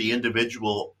the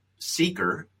individual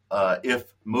seeker, if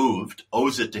moved,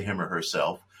 owes it to him or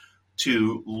herself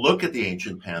to look at the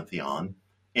ancient pantheon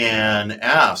and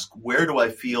ask, where do I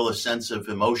feel a sense of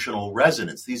emotional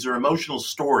resonance? These are emotional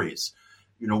stories.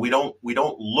 You know, we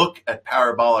don't look at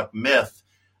parabolic myth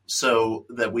so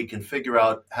that we can figure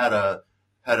out how to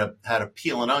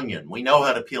peel an onion. We know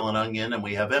how to peel an onion, and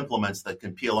we have implements that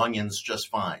can peel onions just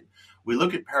fine. We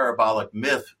look at parabolic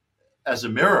myth as a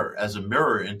mirror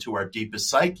into our deepest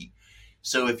psyche.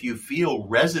 So if you feel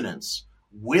resonance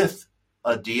with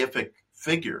a deific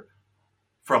figure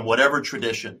from whatever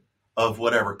tradition of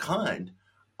whatever kind,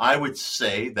 I would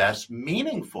say that's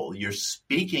meaningful. You're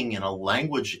speaking in a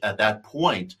language at that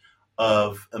point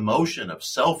of emotion, of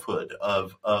selfhood,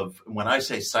 of when I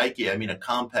say psyche, I mean a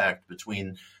compact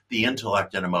between the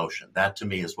intellect and emotion. That to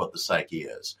me is what the psyche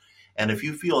is. And if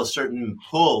you feel a certain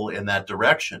pull in that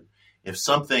direction, if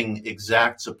something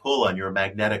exacts a pull on your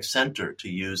magnetic center, to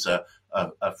use a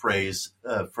phrase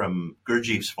from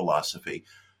Gurdjieff's philosophy,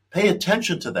 pay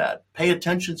attention to that. Pay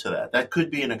attention to that. That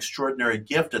could be an extraordinary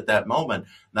gift at that moment,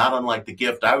 not unlike the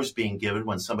gift I was being given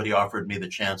when somebody offered me the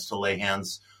chance to lay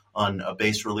hands on a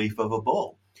bas-relief of a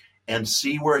bull and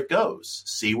see where it goes.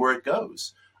 See where it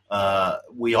goes.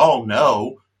 We all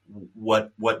know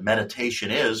what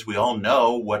meditation is. We all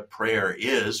know what prayer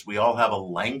is. We all have a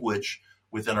language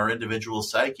within our individual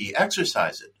psyche.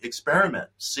 Exercise it, experiment,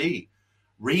 see,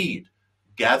 read,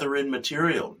 gather in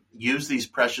material, use these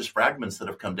precious fragments that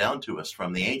have come down to us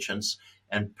from the ancients,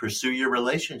 and pursue your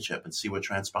relationship and see what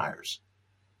transpires.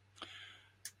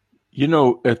 You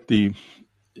know,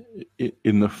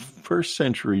 in the first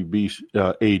century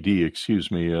AD,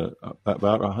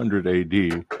 about 100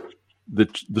 AD,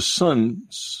 the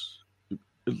sun's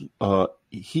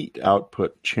heat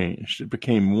output changed. It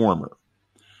became warmer.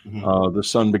 Mm-hmm. The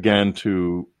sun began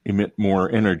to emit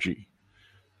more energy,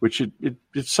 which it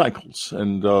cycles,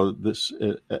 and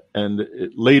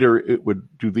later it would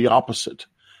do the opposite,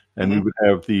 and mm-hmm. we would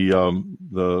have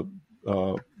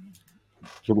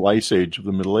the Ice Age of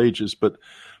the Middle Ages. But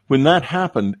when that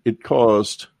happened, it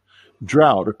caused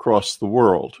drought across the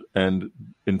world, and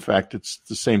in fact, it's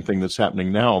the same thing that's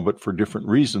happening now, but for different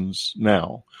reasons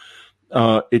now.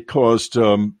 It caused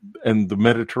and the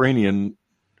Mediterranean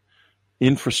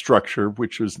infrastructure,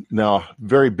 which was now a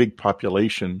very big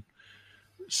population.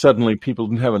 Suddenly, people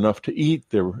didn't have enough to eat.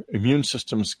 Their immune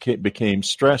systems became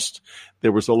stressed.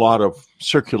 There was a lot of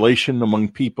circulation among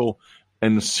people,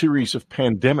 and a series of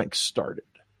pandemics started.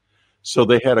 So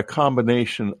they had a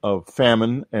combination of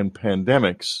famine and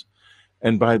pandemics.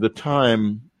 And by the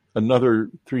time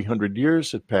another 300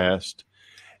 years had passed,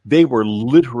 they were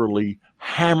literally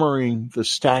hammering the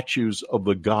statues of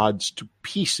the gods to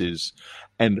pieces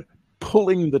and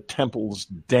pulling the temples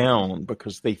down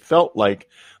because they felt like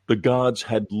the gods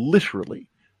had literally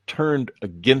turned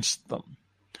against them.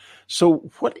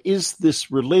 So what is this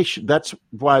relation? That's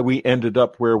why we ended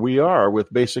up where we are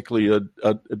with basically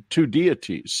two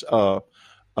deities, God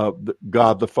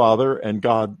the Father and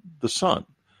God the Son.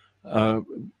 And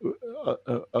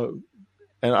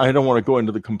I don't want to go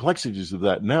into the complexities of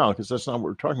that now because that's not what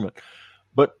we're talking about.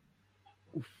 But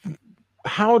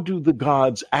how do the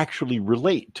gods actually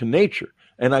relate to nature?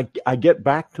 And I get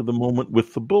back to the moment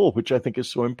with the bull, which I think is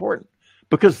so important,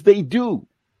 because they do.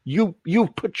 You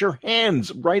put your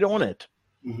hands right on it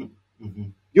mm-hmm. Mm-hmm.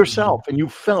 yourself, and you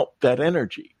felt that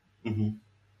energy. Mm-hmm.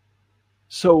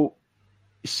 So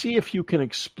see if you can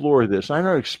explore this. I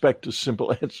don't expect a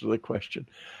simple answer to the question.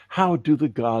 How do the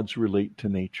gods relate to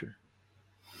nature?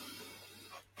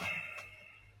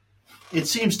 It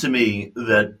seems to me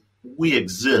that we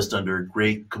exist under a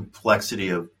great complexity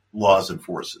of laws and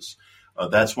forces.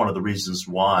 That's one of the reasons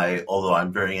why, although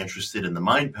I'm very interested in the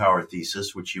mind power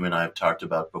thesis, which you and I have talked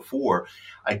about before,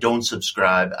 I don't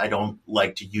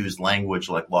like to use language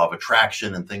like law of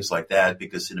attraction and things like that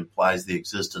because it implies the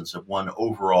existence of one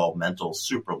overall mental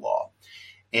super law.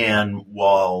 And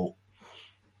while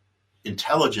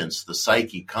intelligence, the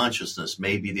psyche, consciousness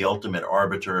may be the ultimate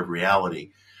arbiter of reality,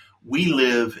 we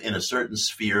live in a certain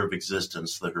sphere of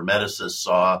existence. The Hermeticists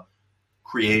saw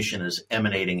creation as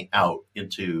emanating out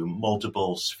into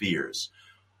multiple spheres.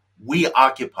 We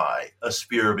occupy a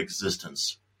sphere of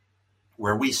existence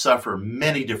where we suffer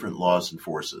many different laws and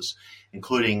forces,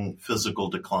 including physical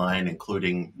decline,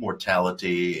 including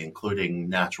mortality, including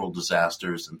natural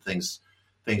disasters and things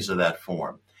of that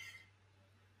form.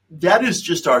 That is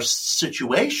just our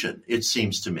situation, it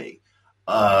seems to me.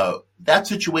 That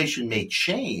situation may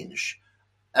change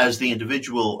as the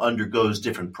individual undergoes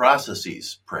different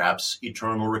processes, perhaps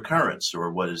eternal recurrence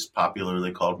or what is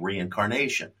popularly called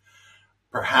reincarnation.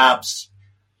 Perhaps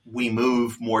we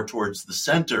move more towards the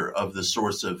center of the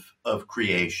source of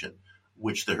creation,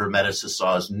 which the Hermeticists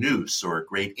saw as nous, or a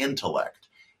great intellect.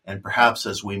 And perhaps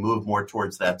as we move more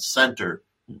towards that center,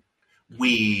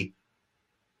 we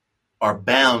are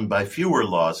bound by fewer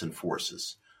laws and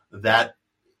forces. That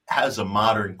has a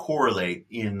modern correlate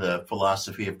in the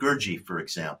philosophy of Gurdjieff, for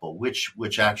example,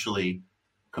 which actually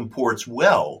comports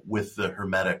well with the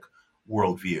Hermetic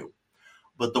worldview.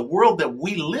 But the world that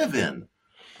we live in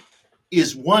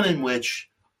is one in which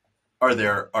are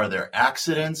there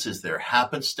accidents? Is there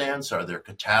happenstance? Are there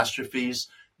catastrophes?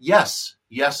 Yes,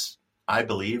 I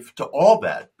believe to all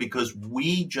that, because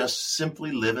we just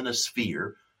simply live in a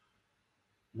sphere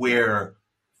where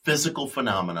physical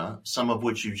phenomena, some of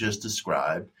which you just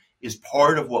described, is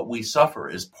part of what we suffer,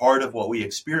 is part of what we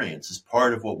experience, is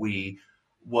part of what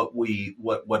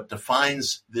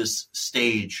defines this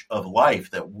stage of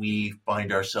life that we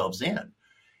find ourselves in.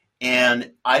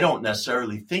 And I don't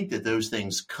necessarily think that those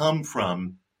things come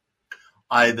from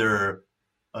either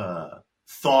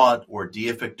thought or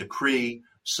deific decree,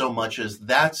 so much as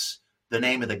that's the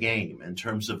name of the game in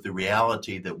terms of the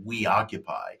reality that we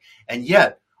occupy. And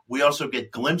yet, we also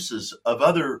get glimpses of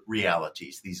other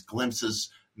realities. These glimpses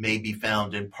may be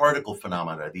found in particle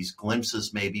phenomena. These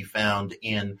glimpses may be found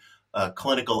in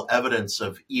clinical evidence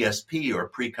of ESP or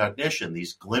precognition.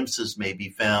 These glimpses may be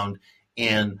found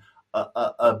in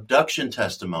abduction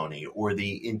testimony or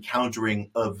the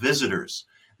encountering of visitors.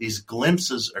 These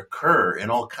glimpses occur in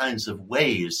all kinds of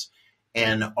ways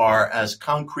and are as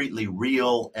concretely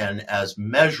real and as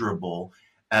measurable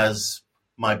as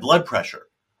my blood pressure.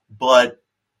 But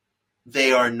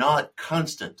they are not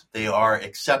constant. They are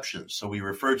exceptions. So we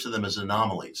refer to them as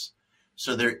anomalies.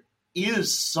 So there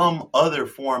is some other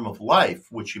form of life,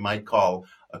 which you might call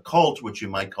occult, which you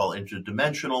might call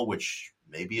interdimensional, which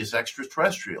maybe is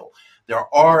extraterrestrial. There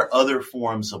are other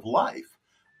forms of life.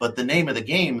 But the name of the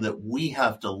game that we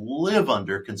have to live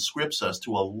under conscripts us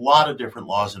to a lot of different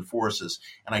laws and forces.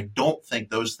 And I don't think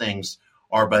those things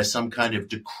are by some kind of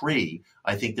decree.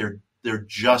 I think they're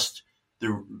just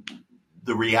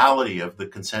the reality of the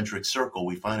concentric circle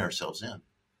we find ourselves in.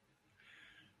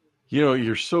 You know,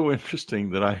 you're so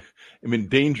interesting that I am in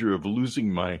danger of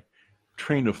losing my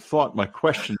train of thought, my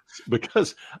questions,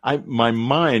 because my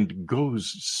mind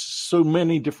goes so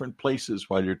many different places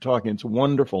while you're talking. It's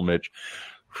wonderful, Mitch.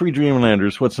 Free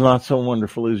Dreamlanders, what's not so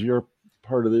wonderful is your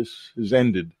part of this is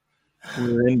ended.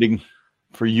 We're ending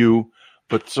for you.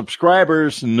 But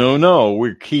subscribers, no,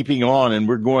 we're keeping on and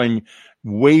we're going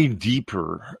way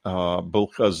deeper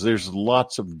because there's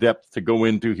lots of depth to go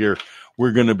into here.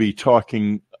 We're going to be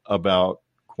talking about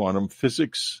quantum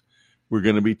physics. We're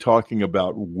going to be talking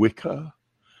about Wicca.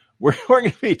 We're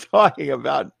going to be talking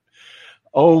about,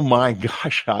 oh my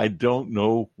gosh, I don't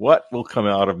know what will come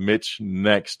out of Mitch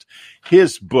next.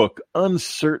 His book,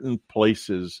 Uncertain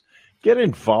Places. Get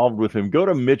involved with him. Go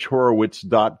to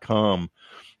mitchhorowitz.com.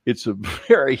 It's a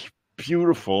very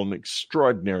beautiful and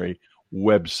extraordinary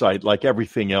website, like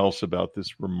everything else about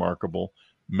this remarkable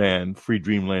man. Free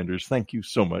Dreamlanders, thank you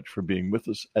so much for being with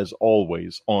us, as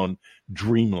always, on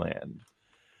Dreamland.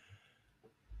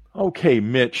 Okay,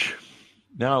 Mitch,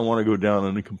 now I want to go down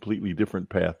on a completely different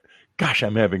path. Gosh,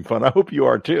 I'm having fun. I hope you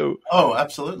are too. Oh,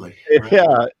 absolutely.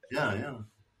 Yeah. Yeah.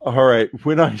 All right.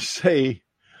 When I say,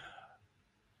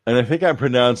 and I think I'm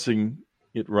pronouncing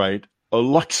it right,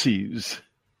 aluxes.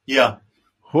 Yeah.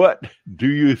 What do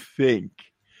you think?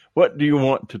 What do you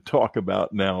want to talk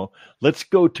about now? Let's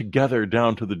go together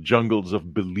down to the jungles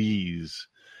of Belize.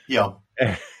 Yeah.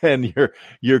 And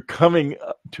you're coming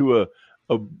to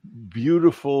a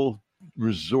beautiful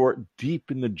resort deep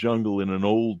in the jungle in an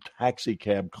old taxi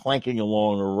cab clanking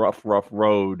along a rough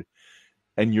road,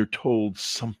 and you're told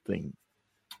something.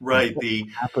 Right. What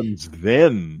happens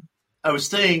then? I was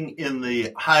staying in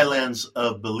the highlands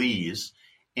of Belize,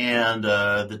 and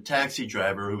the taxi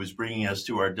driver who was bringing us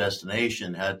to our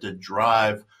destination had to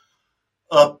drive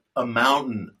up a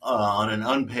mountain on an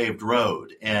unpaved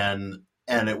road, and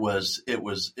it was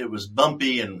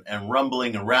bumpy and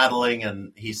rumbling and rattling.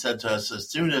 And he said to us, as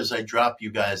soon as I drop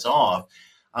you guys off,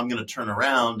 I'm going to turn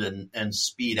around and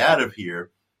speed out of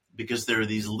here, because there are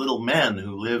these little men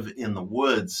who live in the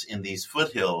woods in these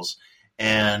foothills.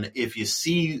 And if you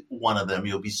see one of them,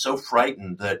 you'll be so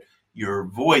frightened that your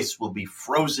voice will be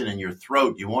frozen in your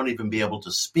throat. You won't even be able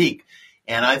to speak.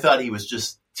 And I thought he was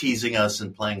just teasing us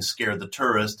and playing Scare the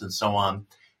Tourist and so on.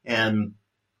 And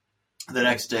the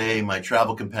next day, my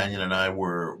travel companion and I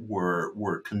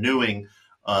were canoeing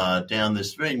down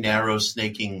this very narrow,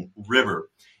 snaking river.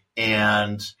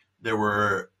 And there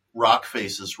were rock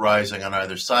faces rising on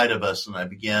either side of us. And I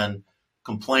began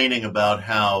complaining about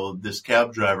how this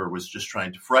cab driver was just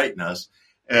trying to frighten us.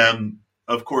 And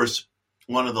of course,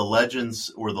 one of the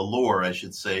legends, or the lore, I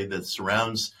should say, that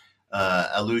surrounds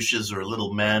aluxes or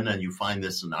little men, and you find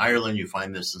this in Ireland, you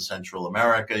find this in Central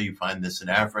America, you find this in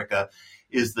Africa,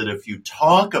 is that if you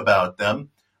talk about them,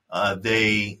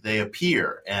 they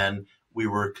appear. And we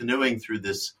were canoeing through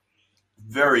this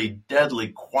very deadly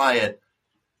quiet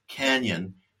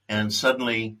canyon, and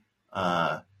suddenly,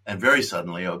 and very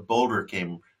suddenly, a boulder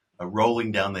came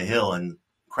rolling down the hill and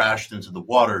crashed into the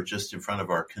water just in front of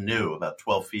our canoe, about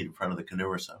 12 feet in front of the canoe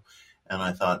or so. And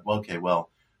I thought, okay, well,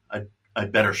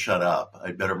 I'd better shut up.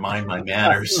 I'd better mind my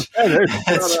manners.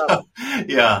 So,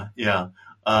 yeah.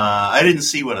 I didn't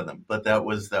see one of them, but that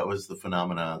was the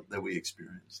phenomena that we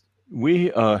experienced.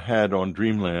 We had on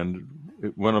Dreamland,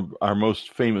 one of our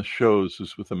most famous shows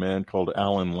was with a man called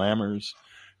Alan Lammers,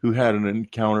 who had an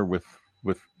encounter with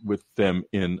them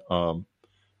on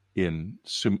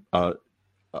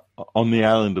the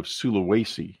island of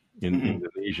Sulawesi in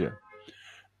Indonesia.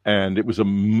 And it was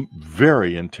a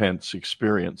very intense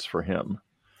experience for him.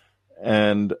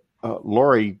 And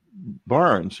Laurie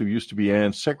Barnes, who used to be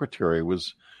Anne's secretary,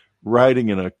 was riding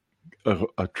in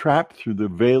a trap through the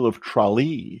Vale of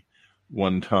Tralee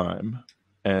one time.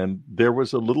 And there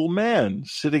was a little man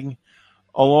sitting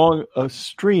along a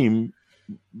stream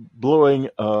blowing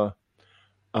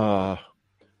playing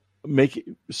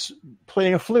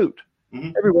a flute.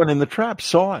 Everyone in the trap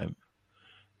saw him.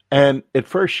 And at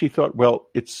first she thought, well,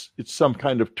 it's some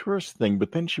kind of tourist thing.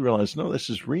 But then she realized, no, this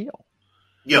is real.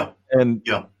 Yeah. And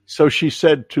so she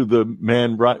said to the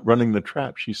man running the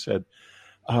trap, she said,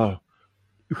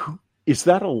 is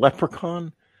that a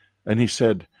leprechaun? And he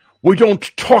said, we don't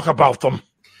talk about them.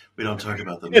 We don't talk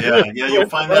about them. Yeah, you'll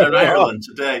find that in Ireland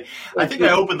today. I think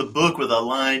I opened the book with a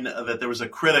line that there was a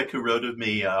critic who wrote of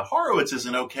me, Horowitz is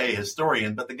an okay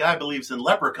historian, but the guy believes in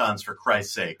leprechauns for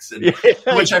Christ's sakes, and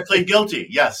which I plead guilty.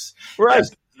 Yes. Right.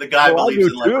 Yes, the guy believes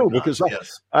in leprechauns.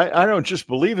 Because I don't just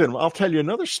believe in them. I'll tell you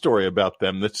another story about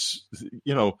them that's,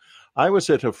 I was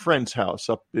at a friend's house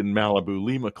up in Malibu,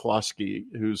 Lee McCloskey,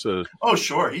 who's oh,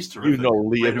 sure. He's terrific.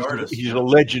 Lee. Great artist. He's a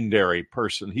legendary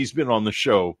person. He's been on the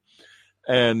show.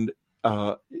 And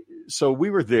so we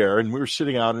were there, and we were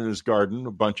sitting out in his garden,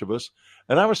 a bunch of us,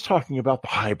 and I was talking about the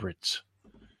hybrids,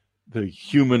 the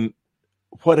human,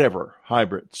 whatever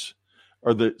hybrids,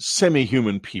 or the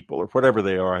semi-human people, or whatever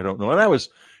they are, I don't know. And I was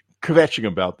kvetching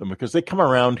about them because they come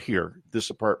around here,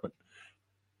 this apartment,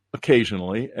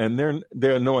 occasionally, and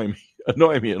they're annoying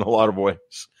me in a lot of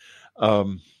ways.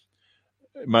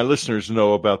 My listeners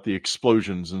know about the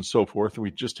explosions and so forth. We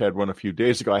just had one a few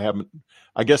days ago.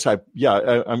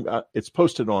 It's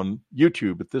posted on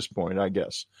YouTube at this point, I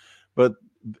guess. But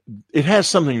it has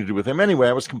something to do with them. Anyway,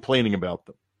 I was complaining about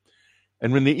them.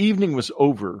 And when the evening was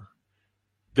over,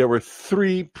 there were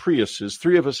 3 Priuses.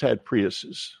 3 of us had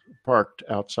Priuses parked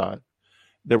outside.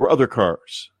 There were other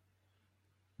cars.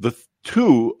 The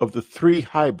 2 of the 3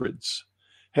 hybrids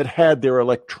had their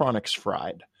electronics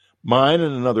fried. Mine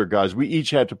and another guy's, we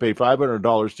each had to pay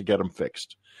 $500 to get them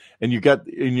fixed. And you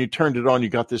turned it on, you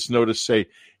got this notice say,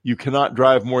 you cannot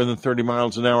drive more than 30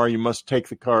 miles an hour. You must take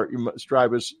the car, you must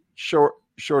drive as short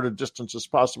a distance as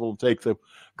possible and take the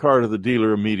car to the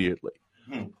dealer immediately.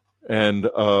 And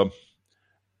the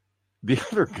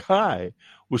other guy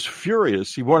was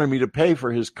furious. He wanted me to pay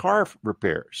for his car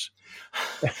repairs.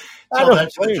 Tell that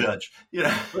to the judge.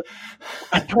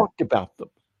 I talked about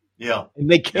them. Yeah. And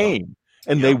they came.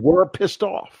 And they were pissed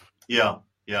off. Yeah.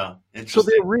 So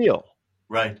they're real.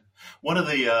 Right. One of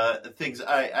the things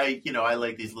I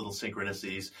like these little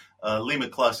synchronicities. Lee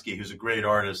McCluskey, who's a great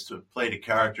artist, played a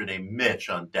character named Mitch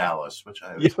on Dallas, which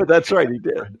I yeah, that's right, he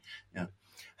did. Yeah.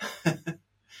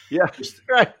 Yeah, just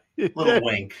right. Little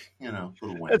wink, little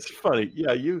wink. That's funny.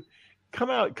 Yeah, you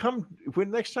come when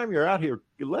next time you're out here,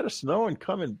 let us know and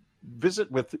come and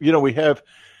visit with. We have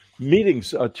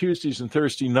meetings Tuesdays and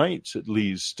Thursday nights at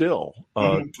Lee's still.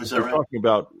 Is that right? Talking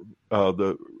about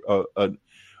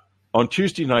on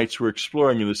Tuesday nights, we're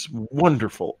exploring this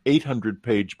wonderful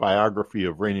 800-page biography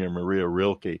of Rainer Maria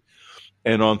Rilke.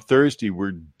 And on Thursday,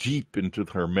 we're deep into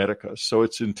the Hermetica. So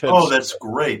it's intense. Oh, that's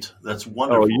great. That's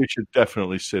wonderful. Oh, you should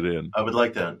definitely sit in. I would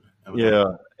like that.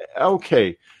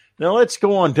 Okay. Now let's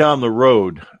go on down the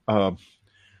road.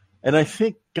 And I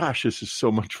think, gosh, this is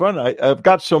so much fun. I've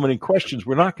got so many questions.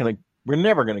 We're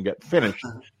never going to get finished,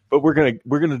 but we're going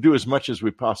to do as much as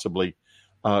we possibly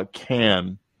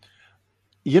can.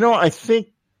 I think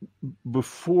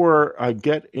before I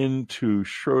get into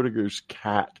Schrodinger's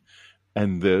cat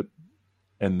and the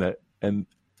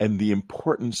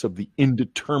importance of the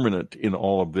indeterminate in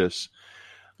all of this,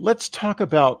 let's talk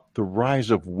about the rise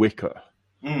of Wicca.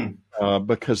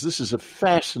 Because this is a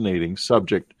fascinating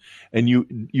subject, and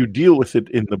you deal with it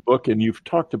in the book, and you've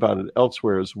talked about it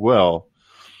elsewhere as well.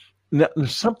 Now,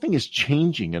 something is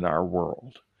changing in our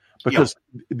world because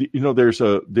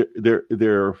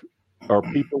there are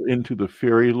people into the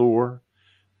fairy lore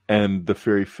and the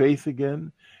fairy faith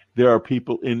again. There are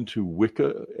people into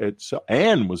Wicca.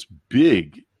 Anne was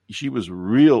big. She was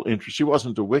real interested. She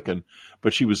wasn't a Wiccan,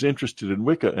 but she was interested in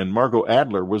Wicca. And Margot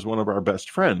Adler was one of our best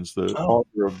friends, the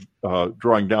author of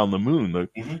Drawing Down the Moon, the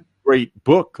great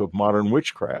book of modern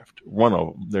witchcraft. One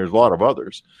of them. There's a lot of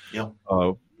others. Yeah.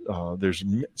 So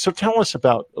tell us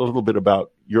a little bit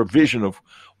about your vision of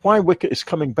why Wicca is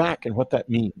coming back and what that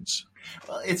means.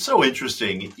 It's so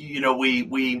interesting.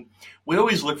 We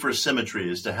always look for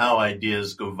symmetry as to how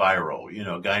ideas go viral.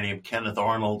 A guy named Kenneth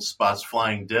Arnold spots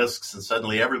flying discs, and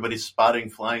suddenly everybody's spotting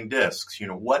flying discs.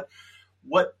 What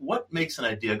makes an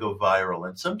idea go viral?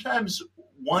 And sometimes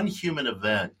one human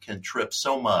event can trip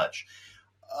so much.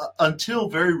 Until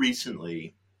very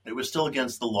recently, it was still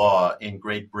against the law in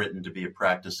Great Britain to be a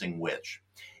practicing witch.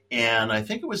 And I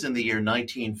think it was in the year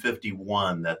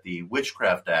 1951 that the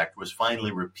Witchcraft Act was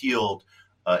finally repealed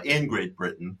in Great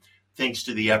Britain, thanks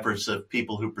to the efforts of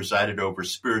people who presided over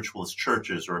spiritualist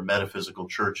churches or metaphysical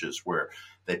churches, where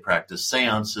they practiced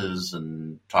seances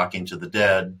and talking to the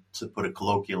dead, to put it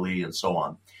colloquially, and so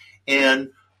on.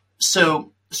 And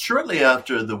so shortly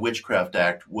after the Witchcraft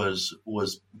Act was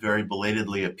very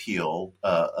belatedly repealed,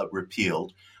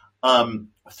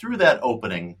 through that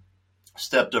opening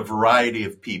stepped a variety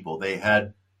of people. They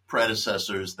had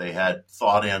predecessors, they had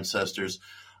thought ancestors,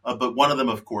 but one of them,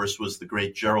 of course, was the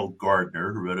great Gerald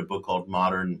Gardner, who wrote a book called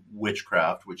Modern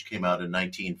Witchcraft, which came out in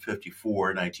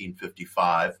 1954,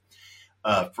 1955,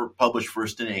 published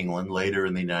first in England, later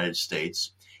in the United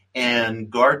States. And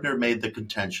Gardner made the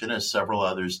contention, as several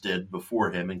others did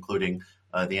before him, including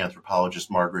the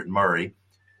anthropologist Margaret Murray,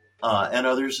 and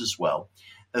others as well,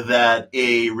 that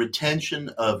a retention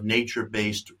of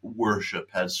nature-based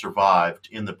worship had survived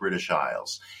in the British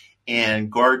Isles.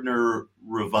 And Gardner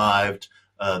revived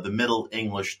the Middle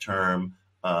English term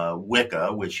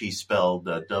Wicca, which he spelled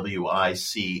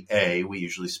W-I-C-A. We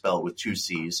usually spell it with two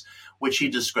C's, which he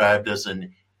described as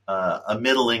a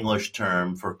Middle English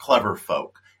term for clever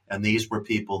folk. And these were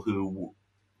people who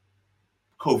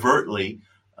covertly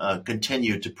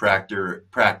continued to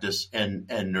practice and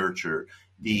nurture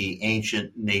the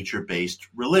ancient nature-based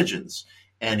religions.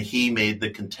 And he made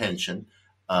the contention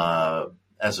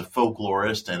as a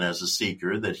folklorist and as a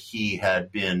seeker that he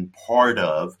had been part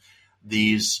of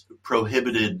these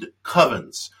prohibited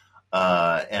covens,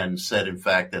 and said, in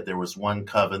fact, that there was one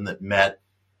coven that met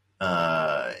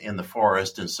in the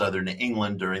forest in southern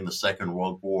England during the Second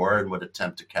World War and would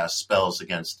attempt to cast spells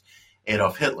against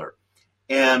Adolf Hitler.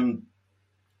 And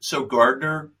so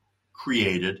Gardner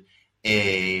created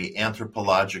a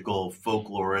anthropological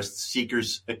folklorist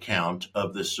seeker's account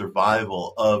of the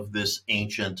survival of this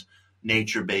ancient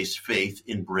nature-based faith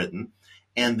in Britain.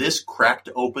 And this cracked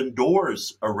open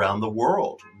doors around the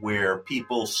world where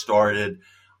people started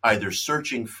either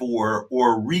searching for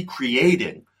or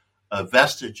recreating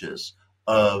vestiges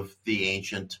of the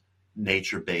ancient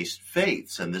nature-based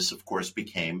faiths. And this, of course,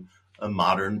 became a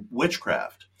modern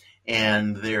witchcraft.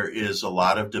 And there is a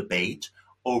lot of debate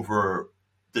over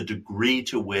the degree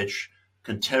to which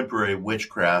contemporary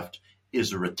witchcraft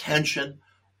is a retention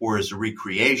or is a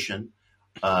recreation.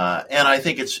 And I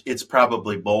think it's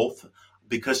probably both.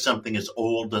 Because something is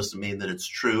old doesn't mean that it's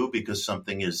true. Because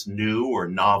something is new or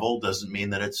novel doesn't mean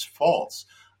that it's false.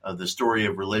 The story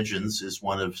of religions is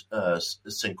one of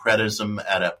syncretism,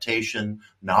 adaptation,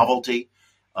 novelty.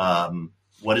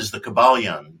 What is the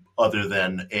Kabbalion other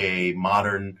than a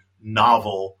modern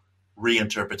novel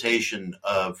reinterpretation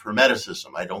of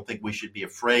Hermeticism? I don't think we should be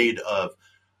afraid of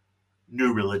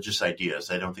new religious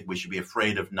ideas. I don't think we should be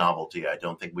afraid of novelty. I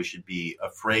don't think we should be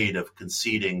afraid of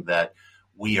conceding that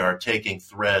we are taking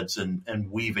threads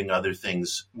and weaving other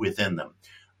things within them.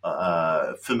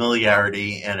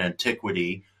 Familiarity and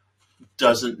antiquity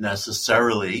doesn't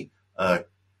necessarily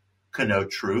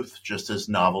connote truth, just as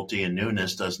novelty and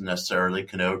newness doesn't necessarily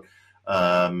connote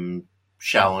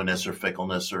shallowness or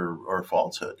fickleness or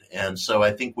falsehood. And so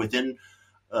I think within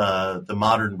the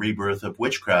modern rebirth of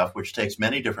witchcraft, which takes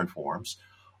many different forms,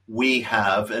 we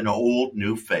have an old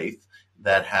new faith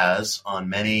that has on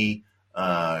many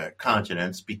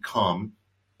continents become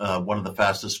one of the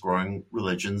fastest growing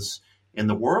religions in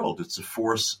the world. It's a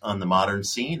force on the modern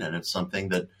scene, and it's something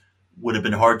that would have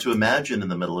been hard to imagine in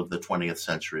the middle of the 20th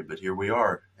century, but here we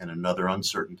are in another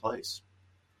uncertain place.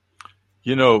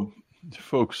 You know,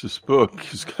 folks, this book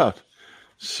has got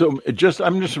I'm just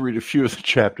going to read a few of the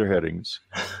chapter headings.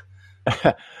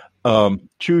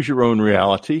 Choose your own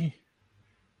reality.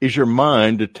 Is your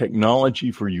mind a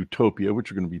technology for utopia,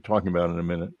 which we're going to be talking about in a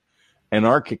minute?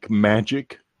 Anarchic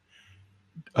magic,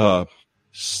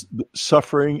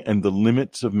 suffering and the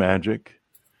limits of magic,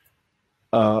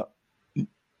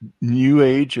 New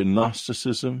Age and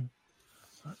Gnosticism,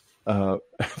 the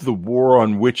war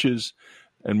on witches.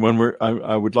 And when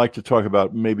I would like to talk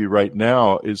about maybe right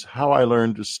now is how I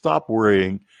learned to stop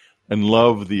worrying and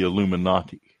love the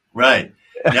Illuminati. Right.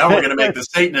 Now we're going to make the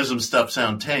Satanism stuff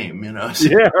sound tame, you know?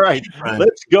 Yeah, right.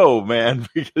 Let's go, man,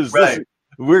 because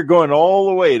we're going all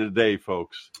the way today,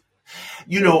 folks.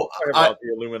 You know, about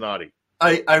the Illuminati.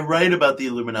 I write about the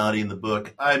Illuminati in the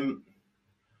book. The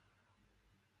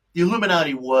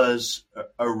Illuminati was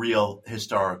a real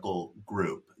historical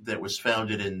group that was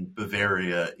founded in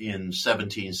Bavaria in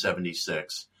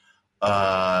 1776,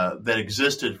 that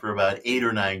existed for about 8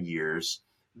 or 9 years.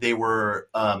 They were,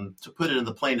 to put it in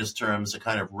the plainest terms, a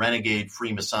kind of renegade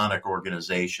Freemasonic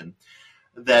organization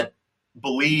that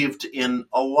believed in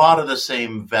a lot of the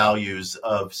same values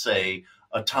of, say,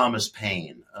 a Thomas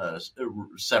Paine,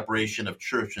 separation of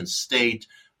church and state,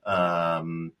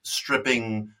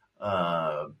 stripping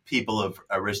people of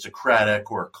aristocratic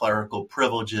or clerical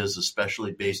privileges,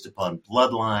 especially based upon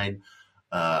bloodline,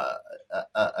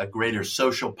 a greater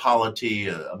social polity,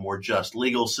 a more just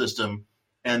legal system.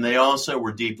 And they also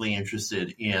were deeply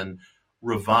interested in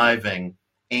reviving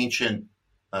ancient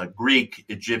Greek,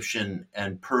 Egyptian,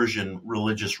 and Persian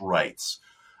religious rites.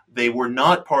 They were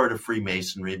not part of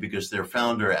Freemasonry because their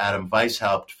founder, Adam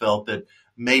Weishaupt, felt that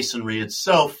Masonry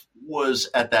itself was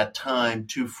at that time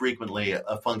too frequently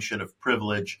a function of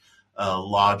privilege.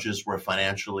 Lodges were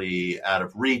financially out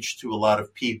of reach to a lot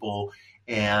of people,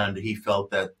 and he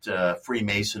felt that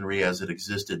Freemasonry as it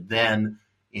existed then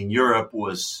in Europe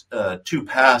was too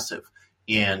passive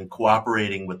in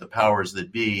cooperating with the powers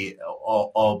that be,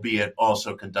 albeit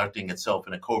also conducting itself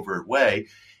in a covert way.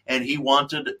 And he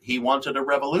wanted a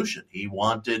revolution. He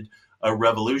wanted a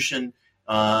revolution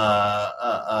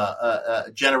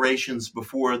generations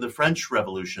before the French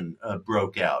Revolution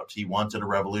broke out. He wanted a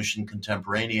revolution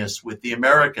contemporaneous with the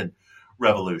American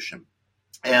Revolution.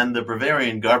 And the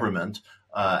Bavarian government,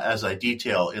 as I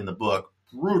detail in the book,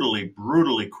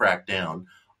 brutally cracked down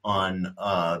on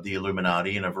the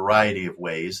Illuminati in a variety of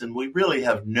ways. And we really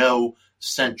have no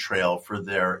scent trail for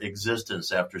their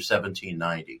existence after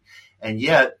 1790. And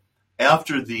yet,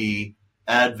 after the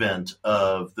advent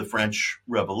of the French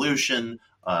Revolution,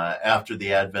 after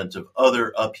the advent of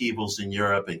other upheavals in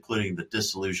Europe, including the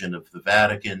dissolution of the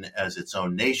Vatican as its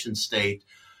own nation state,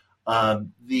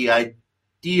 the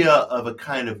idea of a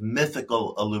kind of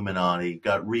mythical Illuminati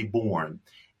got reborn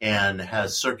and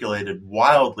has circulated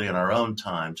wildly in our own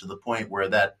time to the point where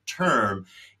that term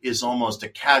is almost a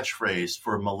catchphrase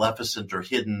for maleficent or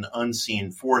hidden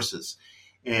unseen forces.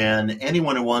 And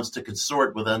anyone who wants to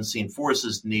consort with unseen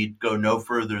forces need go no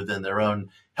further than their own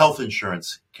health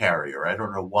insurance carrier. I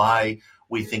don't know why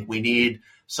we think we need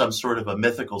some sort of a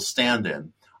mythical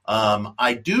stand-in.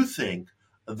 I do think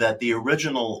that the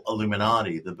original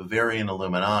Illuminati, the Bavarian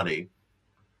Illuminati,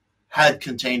 had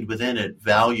contained within it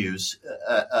values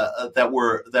that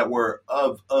were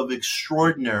of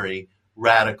extraordinary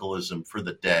radicalism for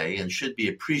the day and should be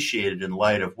appreciated in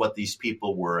light of what these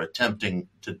people were attempting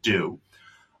to do.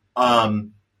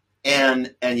 And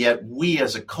yet we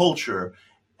as a culture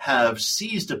have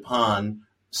seized upon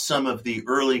some of the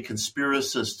early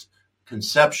conspiracist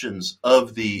conceptions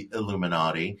of the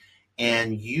Illuminati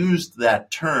and used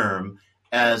that term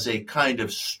as a kind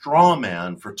of straw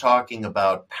man for talking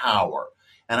about power.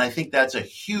 And I think that's a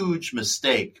huge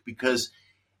mistake because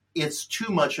it's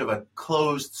too much of a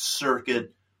closed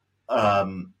circuit,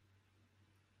 I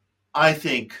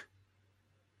think,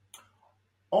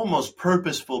 almost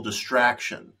purposeful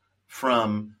distraction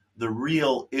from the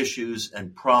real issues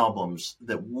and problems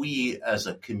that we as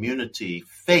a community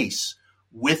face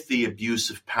with the abuse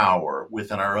of power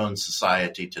within our own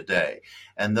society today.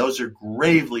 And those are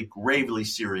gravely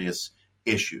serious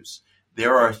issues.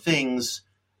 There are things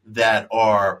that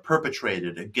are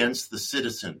perpetrated against the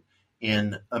citizen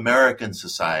in American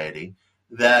society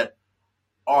that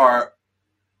are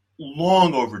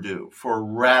long overdue for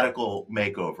radical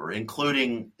makeover,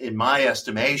 including, in my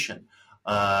estimation,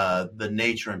 the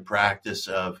nature and practice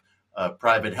of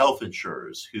private health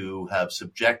insurers who have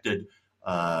subjected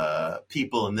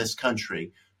people in this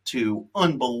country to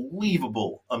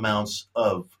unbelievable amounts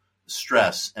of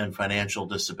stress and financial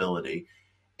disability.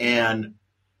 And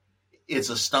it's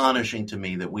astonishing to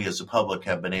me that we as a public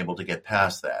have been able to get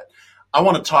past that. I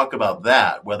want to talk about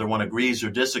that, whether one agrees or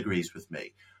disagrees with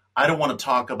me. I don't want to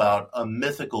talk about a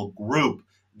mythical group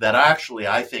that actually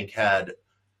I think had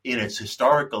in its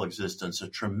historical existence a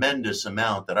tremendous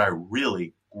amount that I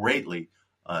really greatly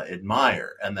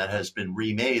admire and that has been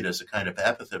remade as a kind of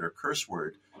epithet or curse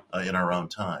word in our own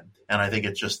time. And I think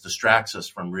it just distracts us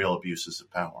from real abuses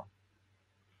of power.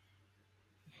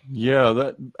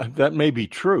 Yeah, that may be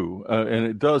true, and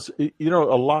it does. A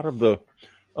lot of the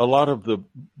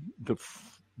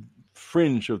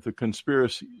fringe of the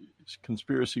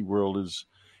conspiracy world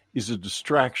is a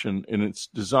distraction, and it's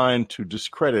designed to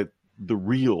discredit the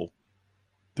real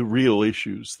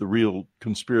issues, the real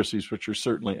conspiracies, which are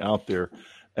certainly out there.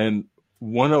 And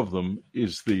one of them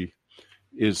is the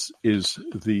is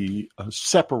the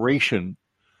separation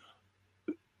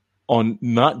on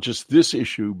not just this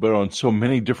issue, but on so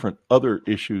many different other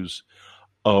issues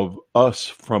of us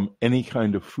from any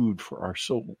kind of food for our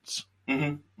souls.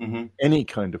 Mm-hmm, mm-hmm. Any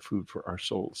kind of food for our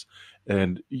souls.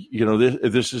 And,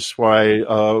 this is why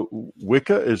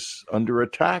Wicca is under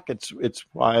attack. It's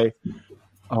why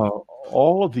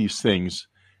all of these things,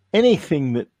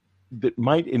 anything that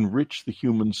might enrich the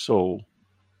human soul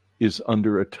is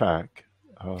under attack.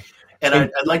 And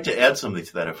I'd like to add something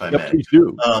to that, if I may. Please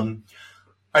do.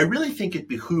 I really think it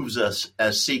behooves us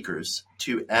as seekers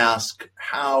to ask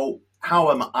how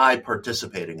am I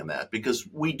participating in that? Because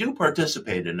we do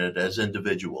participate in it as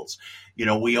individuals.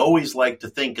 We always like to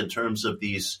think in terms of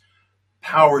these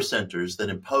power centers that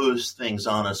impose things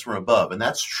on us from above. And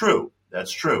that's true.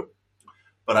 That's true.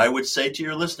 But I would say to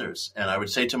your listeners, and I would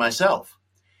say to myself,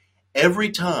 every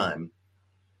time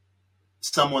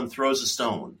someone throws a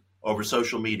stone over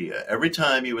social media, every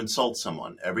time you insult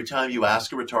someone, every time you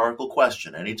ask a rhetorical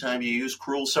question, anytime you use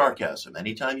cruel sarcasm,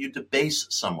 anytime you debase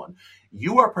someone,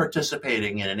 you are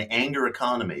participating in an anger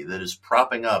economy that is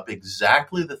propping up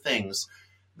exactly the things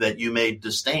that you may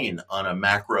disdain on a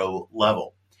macro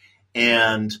level.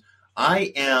 And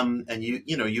I am, and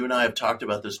you and I have talked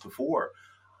about this before,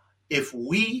 if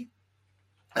we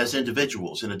as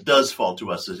individuals, and it does fall to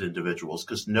us as individuals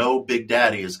because no big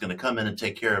daddy is going to come in and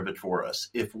take care of it for us.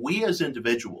 If we as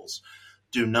individuals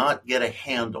do not get a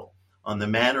handle on the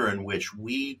manner in which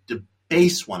we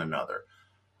debase one another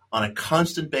on a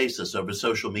constant basis over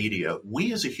social media,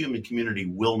 we as a human community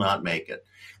will not make it.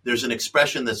 There's an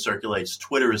expression that circulates,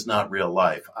 Twitter is not real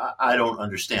life. I don't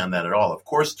understand that at all. Of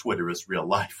course, Twitter is real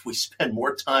life. We spend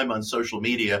more time on social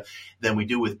media than we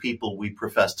do with people we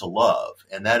profess to love.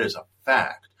 And that is a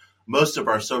fact. Most of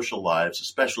our social lives,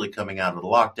 especially coming out of the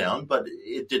lockdown, but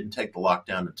it didn't take the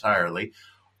lockdown entirely,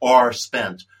 are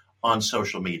spent on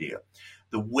social media.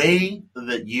 The way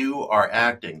that you are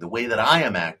acting, the way that I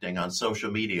am acting on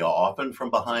social media, often from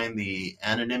behind the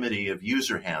anonymity of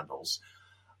user handles,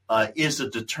 is a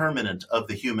determinant of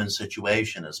the human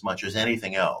situation as much as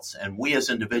anything else. And we as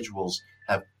individuals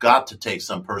have got to take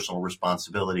some personal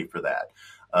responsibility for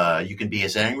that. You can be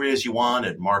as angry as you want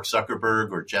at Mark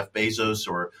Zuckerberg or Jeff Bezos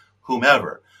or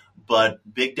whomever, but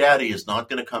Big Daddy is not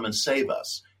going to come and save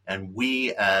us. And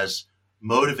we as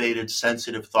motivated,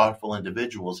 sensitive, thoughtful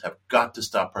individuals have got to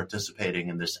stop participating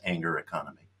in this anger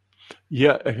economy.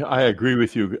 Yeah, I agree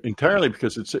with you entirely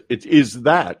because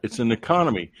it's an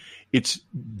economy. It's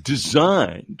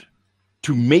designed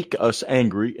to make us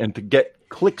angry and to get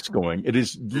clicks going. It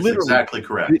is literally exactly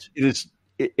correct. It is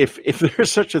if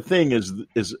there's such a thing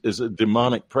as a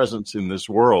demonic presence in this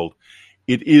world,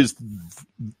 it is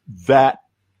that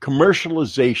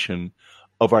commercialization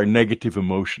of our negative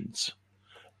emotions.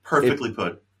 Perfectly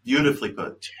put. Beautifully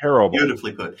put. Terrible.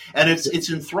 Beautifully put. And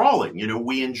it's enthralling.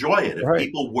 We enjoy it. If right.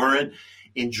 people weren't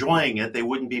enjoying it, they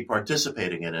wouldn't be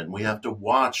participating in it. And we have to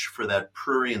watch for that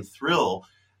prurient thrill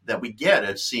that we get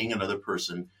at seeing another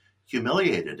person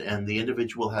humiliated. And the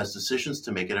individual has decisions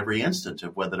to make at every instant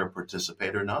of whether to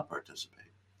participate or not participate.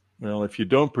 Well, if you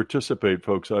don't participate,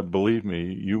 folks, believe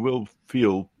me, you will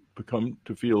become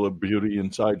to feel a beauty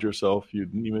inside yourself you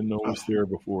didn't even know was there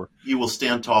before. You will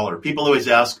stand taller. People always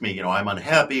ask me, I'm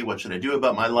unhappy. What should I do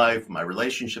about my life? My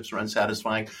relationships are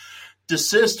unsatisfying.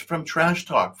 Desist from trash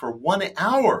talk for 1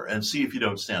 hour and see if you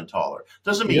don't stand taller.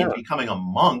 Doesn't mean becoming a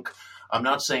monk. I'm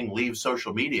not saying leave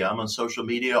social media. I'm on social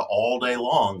media all day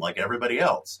long like everybody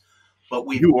else. But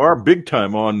you are big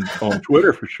time on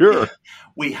Twitter for sure.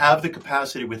 We have the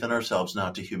capacity within ourselves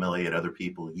not to humiliate other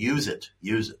people. Use it.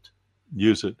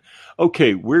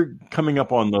 Okay, we're coming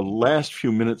up on the last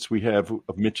few minutes we have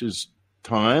of Mitch's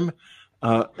time.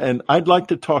 And I'd like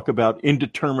to talk about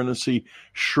indeterminacy,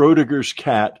 Schrodinger's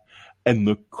cat, and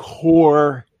the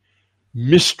core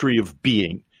mystery of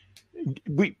being.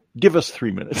 Give us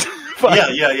 3 minutes.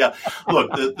 Yeah.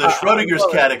 Look, the Schrodinger's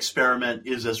cat experiment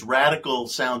is as radical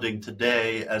sounding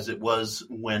today as it was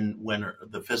when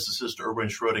the physicist Erwin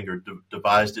Schrödinger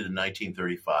devised it in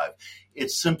 1935.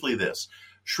 It's simply this.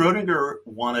 Schrödinger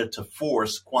wanted to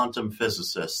force quantum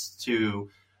physicists to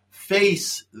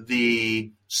face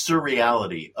the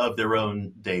surreality of their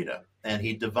own data. And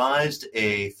he devised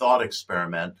a thought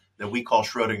experiment that we call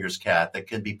Schrödinger's cat that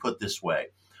can be put this way.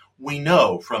 We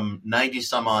know from 90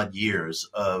 some odd years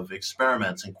of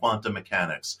experiments in quantum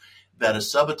mechanics that a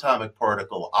subatomic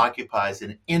particle occupies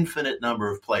an infinite number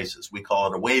of places. We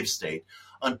call it a wave state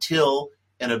until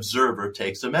an observer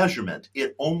takes a measurement.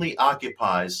 It only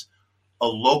occupies a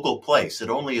local place. It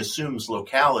only assumes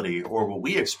locality, or what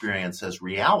we experience as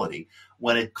reality,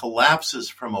 when it collapses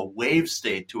from a wave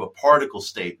state to a particle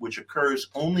state, which occurs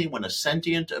only when a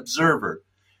sentient observer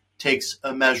takes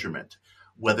a measurement.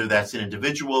 Whether that's an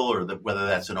individual or whether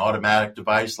that's an automatic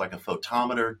device like a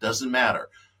photometer, doesn't matter.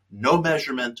 No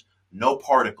measurement, no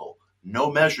particle,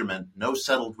 no measurement, no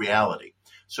settled reality.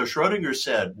 So Schrodinger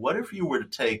said, what if you were to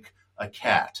take a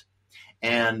cat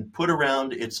and put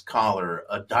around its collar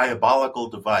a diabolical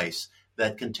device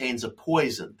that contains a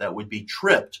poison that would be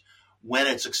tripped when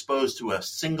it's exposed to a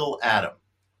single atom?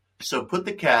 So put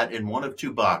the cat in one of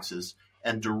two boxes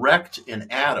and direct an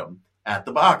atom at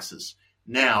the boxes.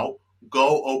 Now,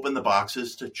 go open the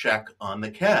boxes to check on the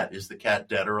cat. Is the cat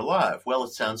dead or alive? Well,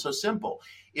 it sounds so simple.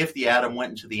 If the atom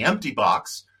went into the empty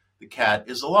box, the cat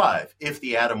is alive. If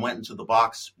the atom went into the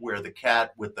box where the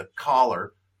cat with the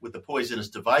collar, with the poisonous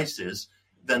device is,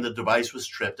 then the device was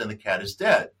tripped and the cat is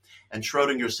dead. And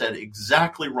Schrodinger said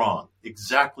exactly wrong.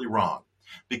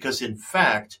 Because in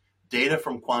fact, data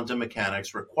from quantum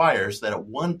mechanics requires that at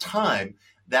one time,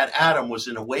 that atom was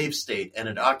in a wave state and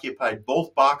it occupied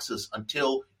both boxes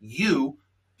until you,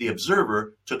 the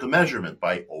observer, took a measurement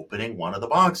by opening one of the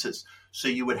boxes. So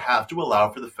you would have to allow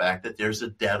for the fact that there's a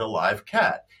dead alive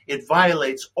cat. It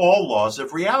violates all laws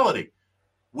of reality.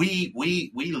 We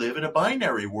live in a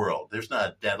binary world. There's not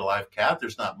a dead alive cat.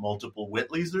 There's not multiple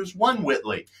Whitleys. There's one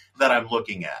Whitley that I'm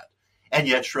looking at. And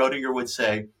yet Schrodinger would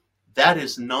say that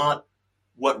is not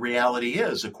what reality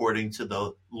is according to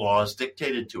the laws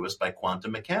dictated to us by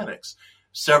quantum mechanics.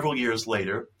 Several years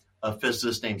later, a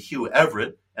physicist named Hugh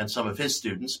Everett and some of his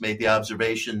students made the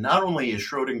observation, not only is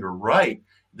Schrodinger right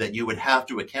that you would have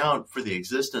to account for the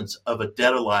existence of a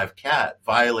dead alive cat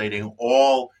violating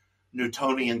all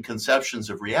Newtonian conceptions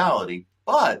of reality,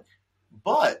 but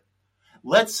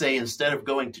let's say instead of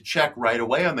going to check right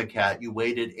away on the cat, you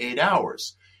waited 8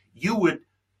 hours. You would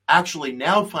actually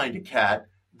now find a cat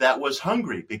that was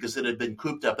hungry because it had been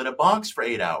cooped up in a box for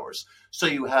 8 hours. So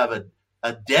you have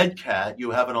a dead cat,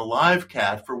 you have an alive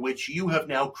cat for which you have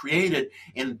now created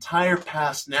an entire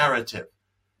past narrative,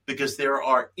 because there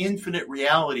are infinite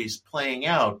realities playing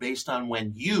out based on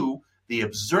when you, the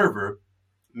observer,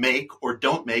 make or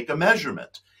don't make a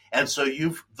measurement. And so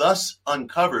you've thus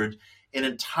uncovered an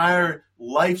entire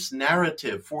life's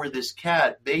narrative for this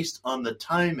cat based on the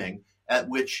timing at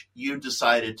which you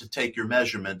decided to take your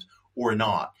measurement or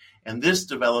not. And this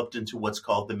developed into what's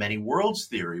called the many worlds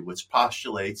theory, which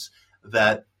postulates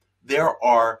that there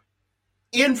are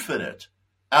infinite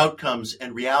outcomes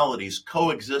and realities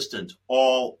coexistent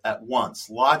all at once.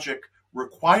 Logic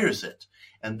requires it.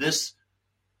 And this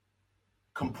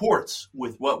comports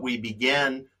with what we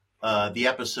began the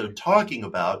episode talking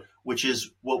about, which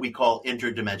is what we call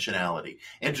interdimensionality.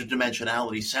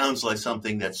 Interdimensionality sounds like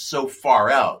something that's so far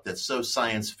out, that's so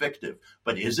science fictive.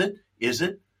 But is it? Is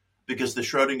it? Because the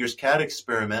Schrodinger's cat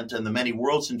experiment and the many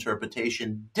worlds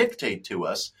interpretation dictate to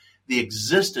us the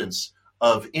existence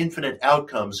of infinite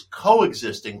outcomes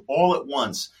coexisting all at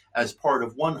once as part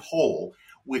of one whole,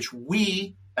 which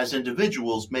we as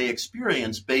individuals may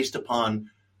experience based upon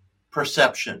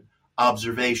perception,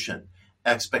 observation,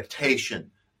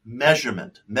 expectation,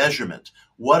 measurement.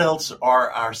 What else are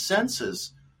our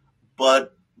senses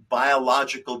but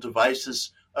biological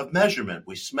devices of measurement?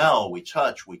 We smell, we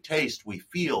touch, we taste, we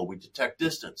feel, we detect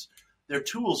distance. They're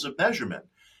tools of measurement.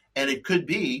 And it could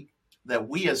be that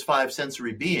we as five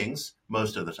sensory beings,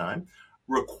 most of the time,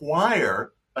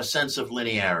 require a sense of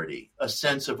linearity, a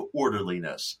sense of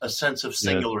orderliness, a sense of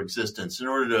singular existence in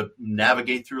order to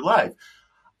navigate through life.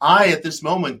 I, at this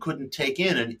moment, couldn't take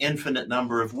in an infinite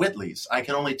number of Whitleys. I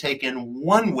can only take in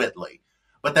one Whitley.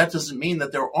 But that doesn't mean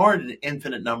that there aren't an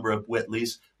infinite number of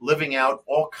Whitleys living out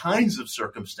all kinds of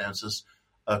circumstances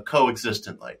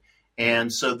coexistently.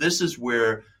 And so this is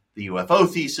where the UFO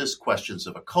thesis, questions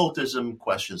of occultism,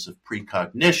 questions of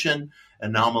precognition,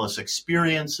 anomalous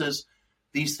experiences,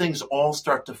 these things all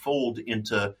start to fold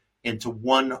into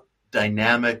one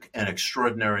dynamic and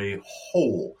extraordinary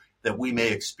whole that we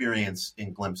may experience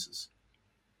in glimpses.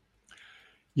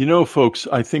 You know, folks,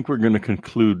 I think we're going to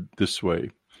conclude this way.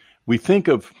 We think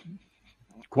of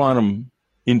quantum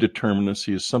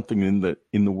indeterminacy as something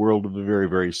in the world of the very,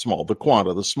 very small, the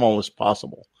quanta, the smallest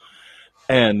possible.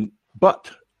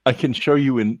 But I can show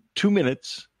you in 2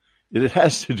 minutes that it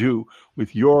has to do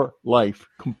with your life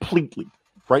completely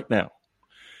right now.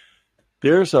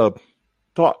 There's a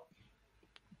thought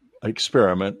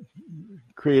experiment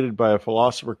created by a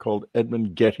philosopher called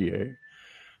Edmund Gettier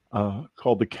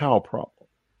called the cow problem.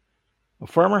 A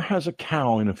farmer has a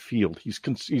cow in a field. He's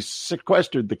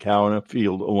sequestered the cow in a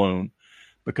field alone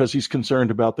because he's concerned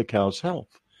about the cow's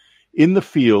health. In the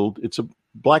field, it's a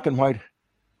black and white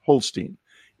Holstein.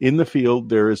 In the field,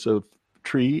 there is a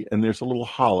tree and there's a little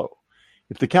hollow.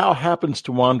 If the cow happens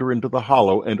to wander into the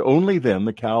hollow, and only then,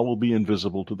 the cow will be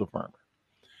invisible to the farmer.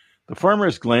 The farmer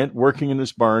is working in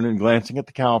his barn and glancing at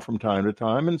the cow from time to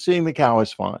time and seeing the cow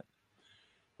is fine.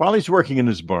 While he's working in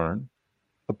his barn,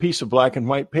 a piece of black and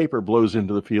white paper blows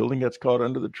into the field and gets caught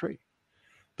under the tree.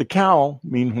 The cow,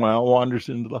 meanwhile, wanders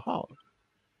into the hollow.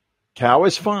 Cow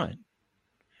is fine.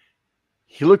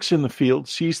 He looks in the field,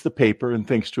 sees the paper, and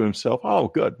thinks to himself, oh,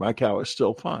 good, my cow is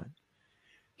still fine.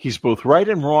 He's both right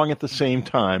and wrong at the same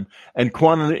time, and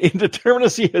quantum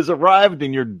indeterminacy has arrived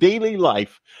in your daily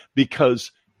life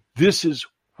because this is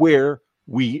where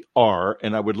we are.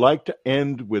 And I would like to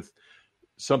end with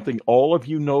something all of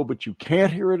you know, but you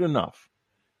can't hear it enough.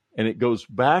 And it goes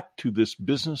back to this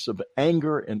business of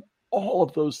anger and all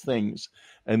of those things,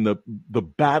 and the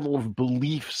battle of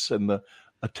beliefs and the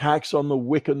attacks on the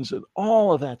Wiccans and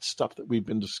all of that stuff that we've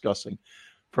been discussing.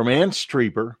 From Ann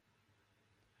Strieber,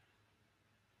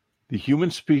 the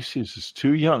human species is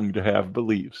too young to have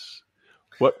beliefs.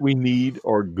 What we need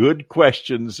are good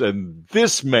questions, and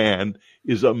this man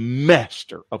is a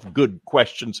master of good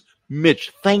questions.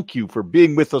 Mitch, thank you for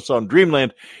being with us on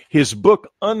Dreamland. His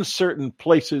book, Uncertain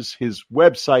Places, his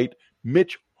website,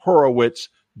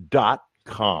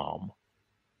 mitchhorowitz.com.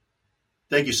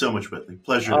 Thank you so much, Whitley.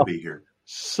 Pleasure to be here.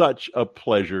 Such a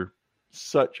pleasure.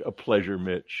 Such a pleasure,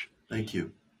 Mitch. Thank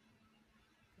you.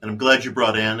 And I'm glad you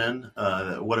brought Ann in.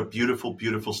 What a beautiful,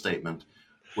 beautiful statement.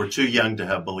 We're too young to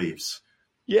have beliefs.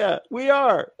 Yeah, we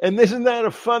are. And isn't that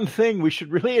a fun thing? We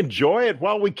should really enjoy it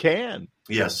while we can.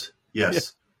 Yes. Yeah,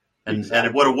 and exactly.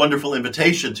 And what a wonderful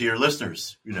invitation to your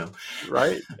listeners,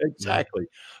 Right? Exactly.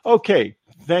 Okay.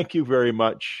 Thank you very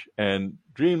much. And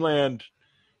Dreamland,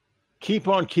 keep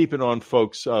on keeping on,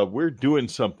 folks. We're doing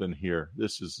something here.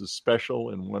 This is a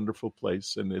special and wonderful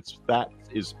place. And that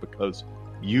is because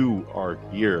you are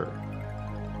here.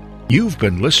 You've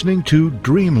been listening to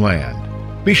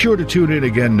Dreamland. Be sure to tune in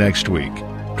again next week.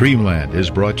 Dreamland is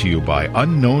brought to you by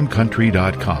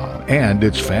UnknownCountry.com and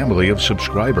its family of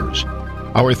subscribers.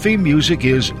 Our theme music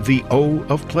is The O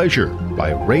of Pleasure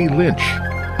by Ray Lynch.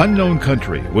 Unknown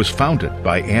Country was founded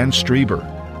by Ann Strieber.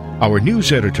 Our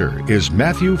news editor is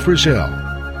Matthew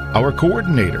Frizzell. Our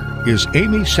coordinator is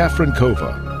Amy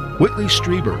Safrankova. Whitley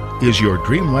Strieber is your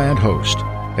Dreamland host,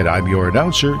 and I'm your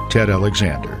announcer, Ted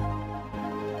Alexander.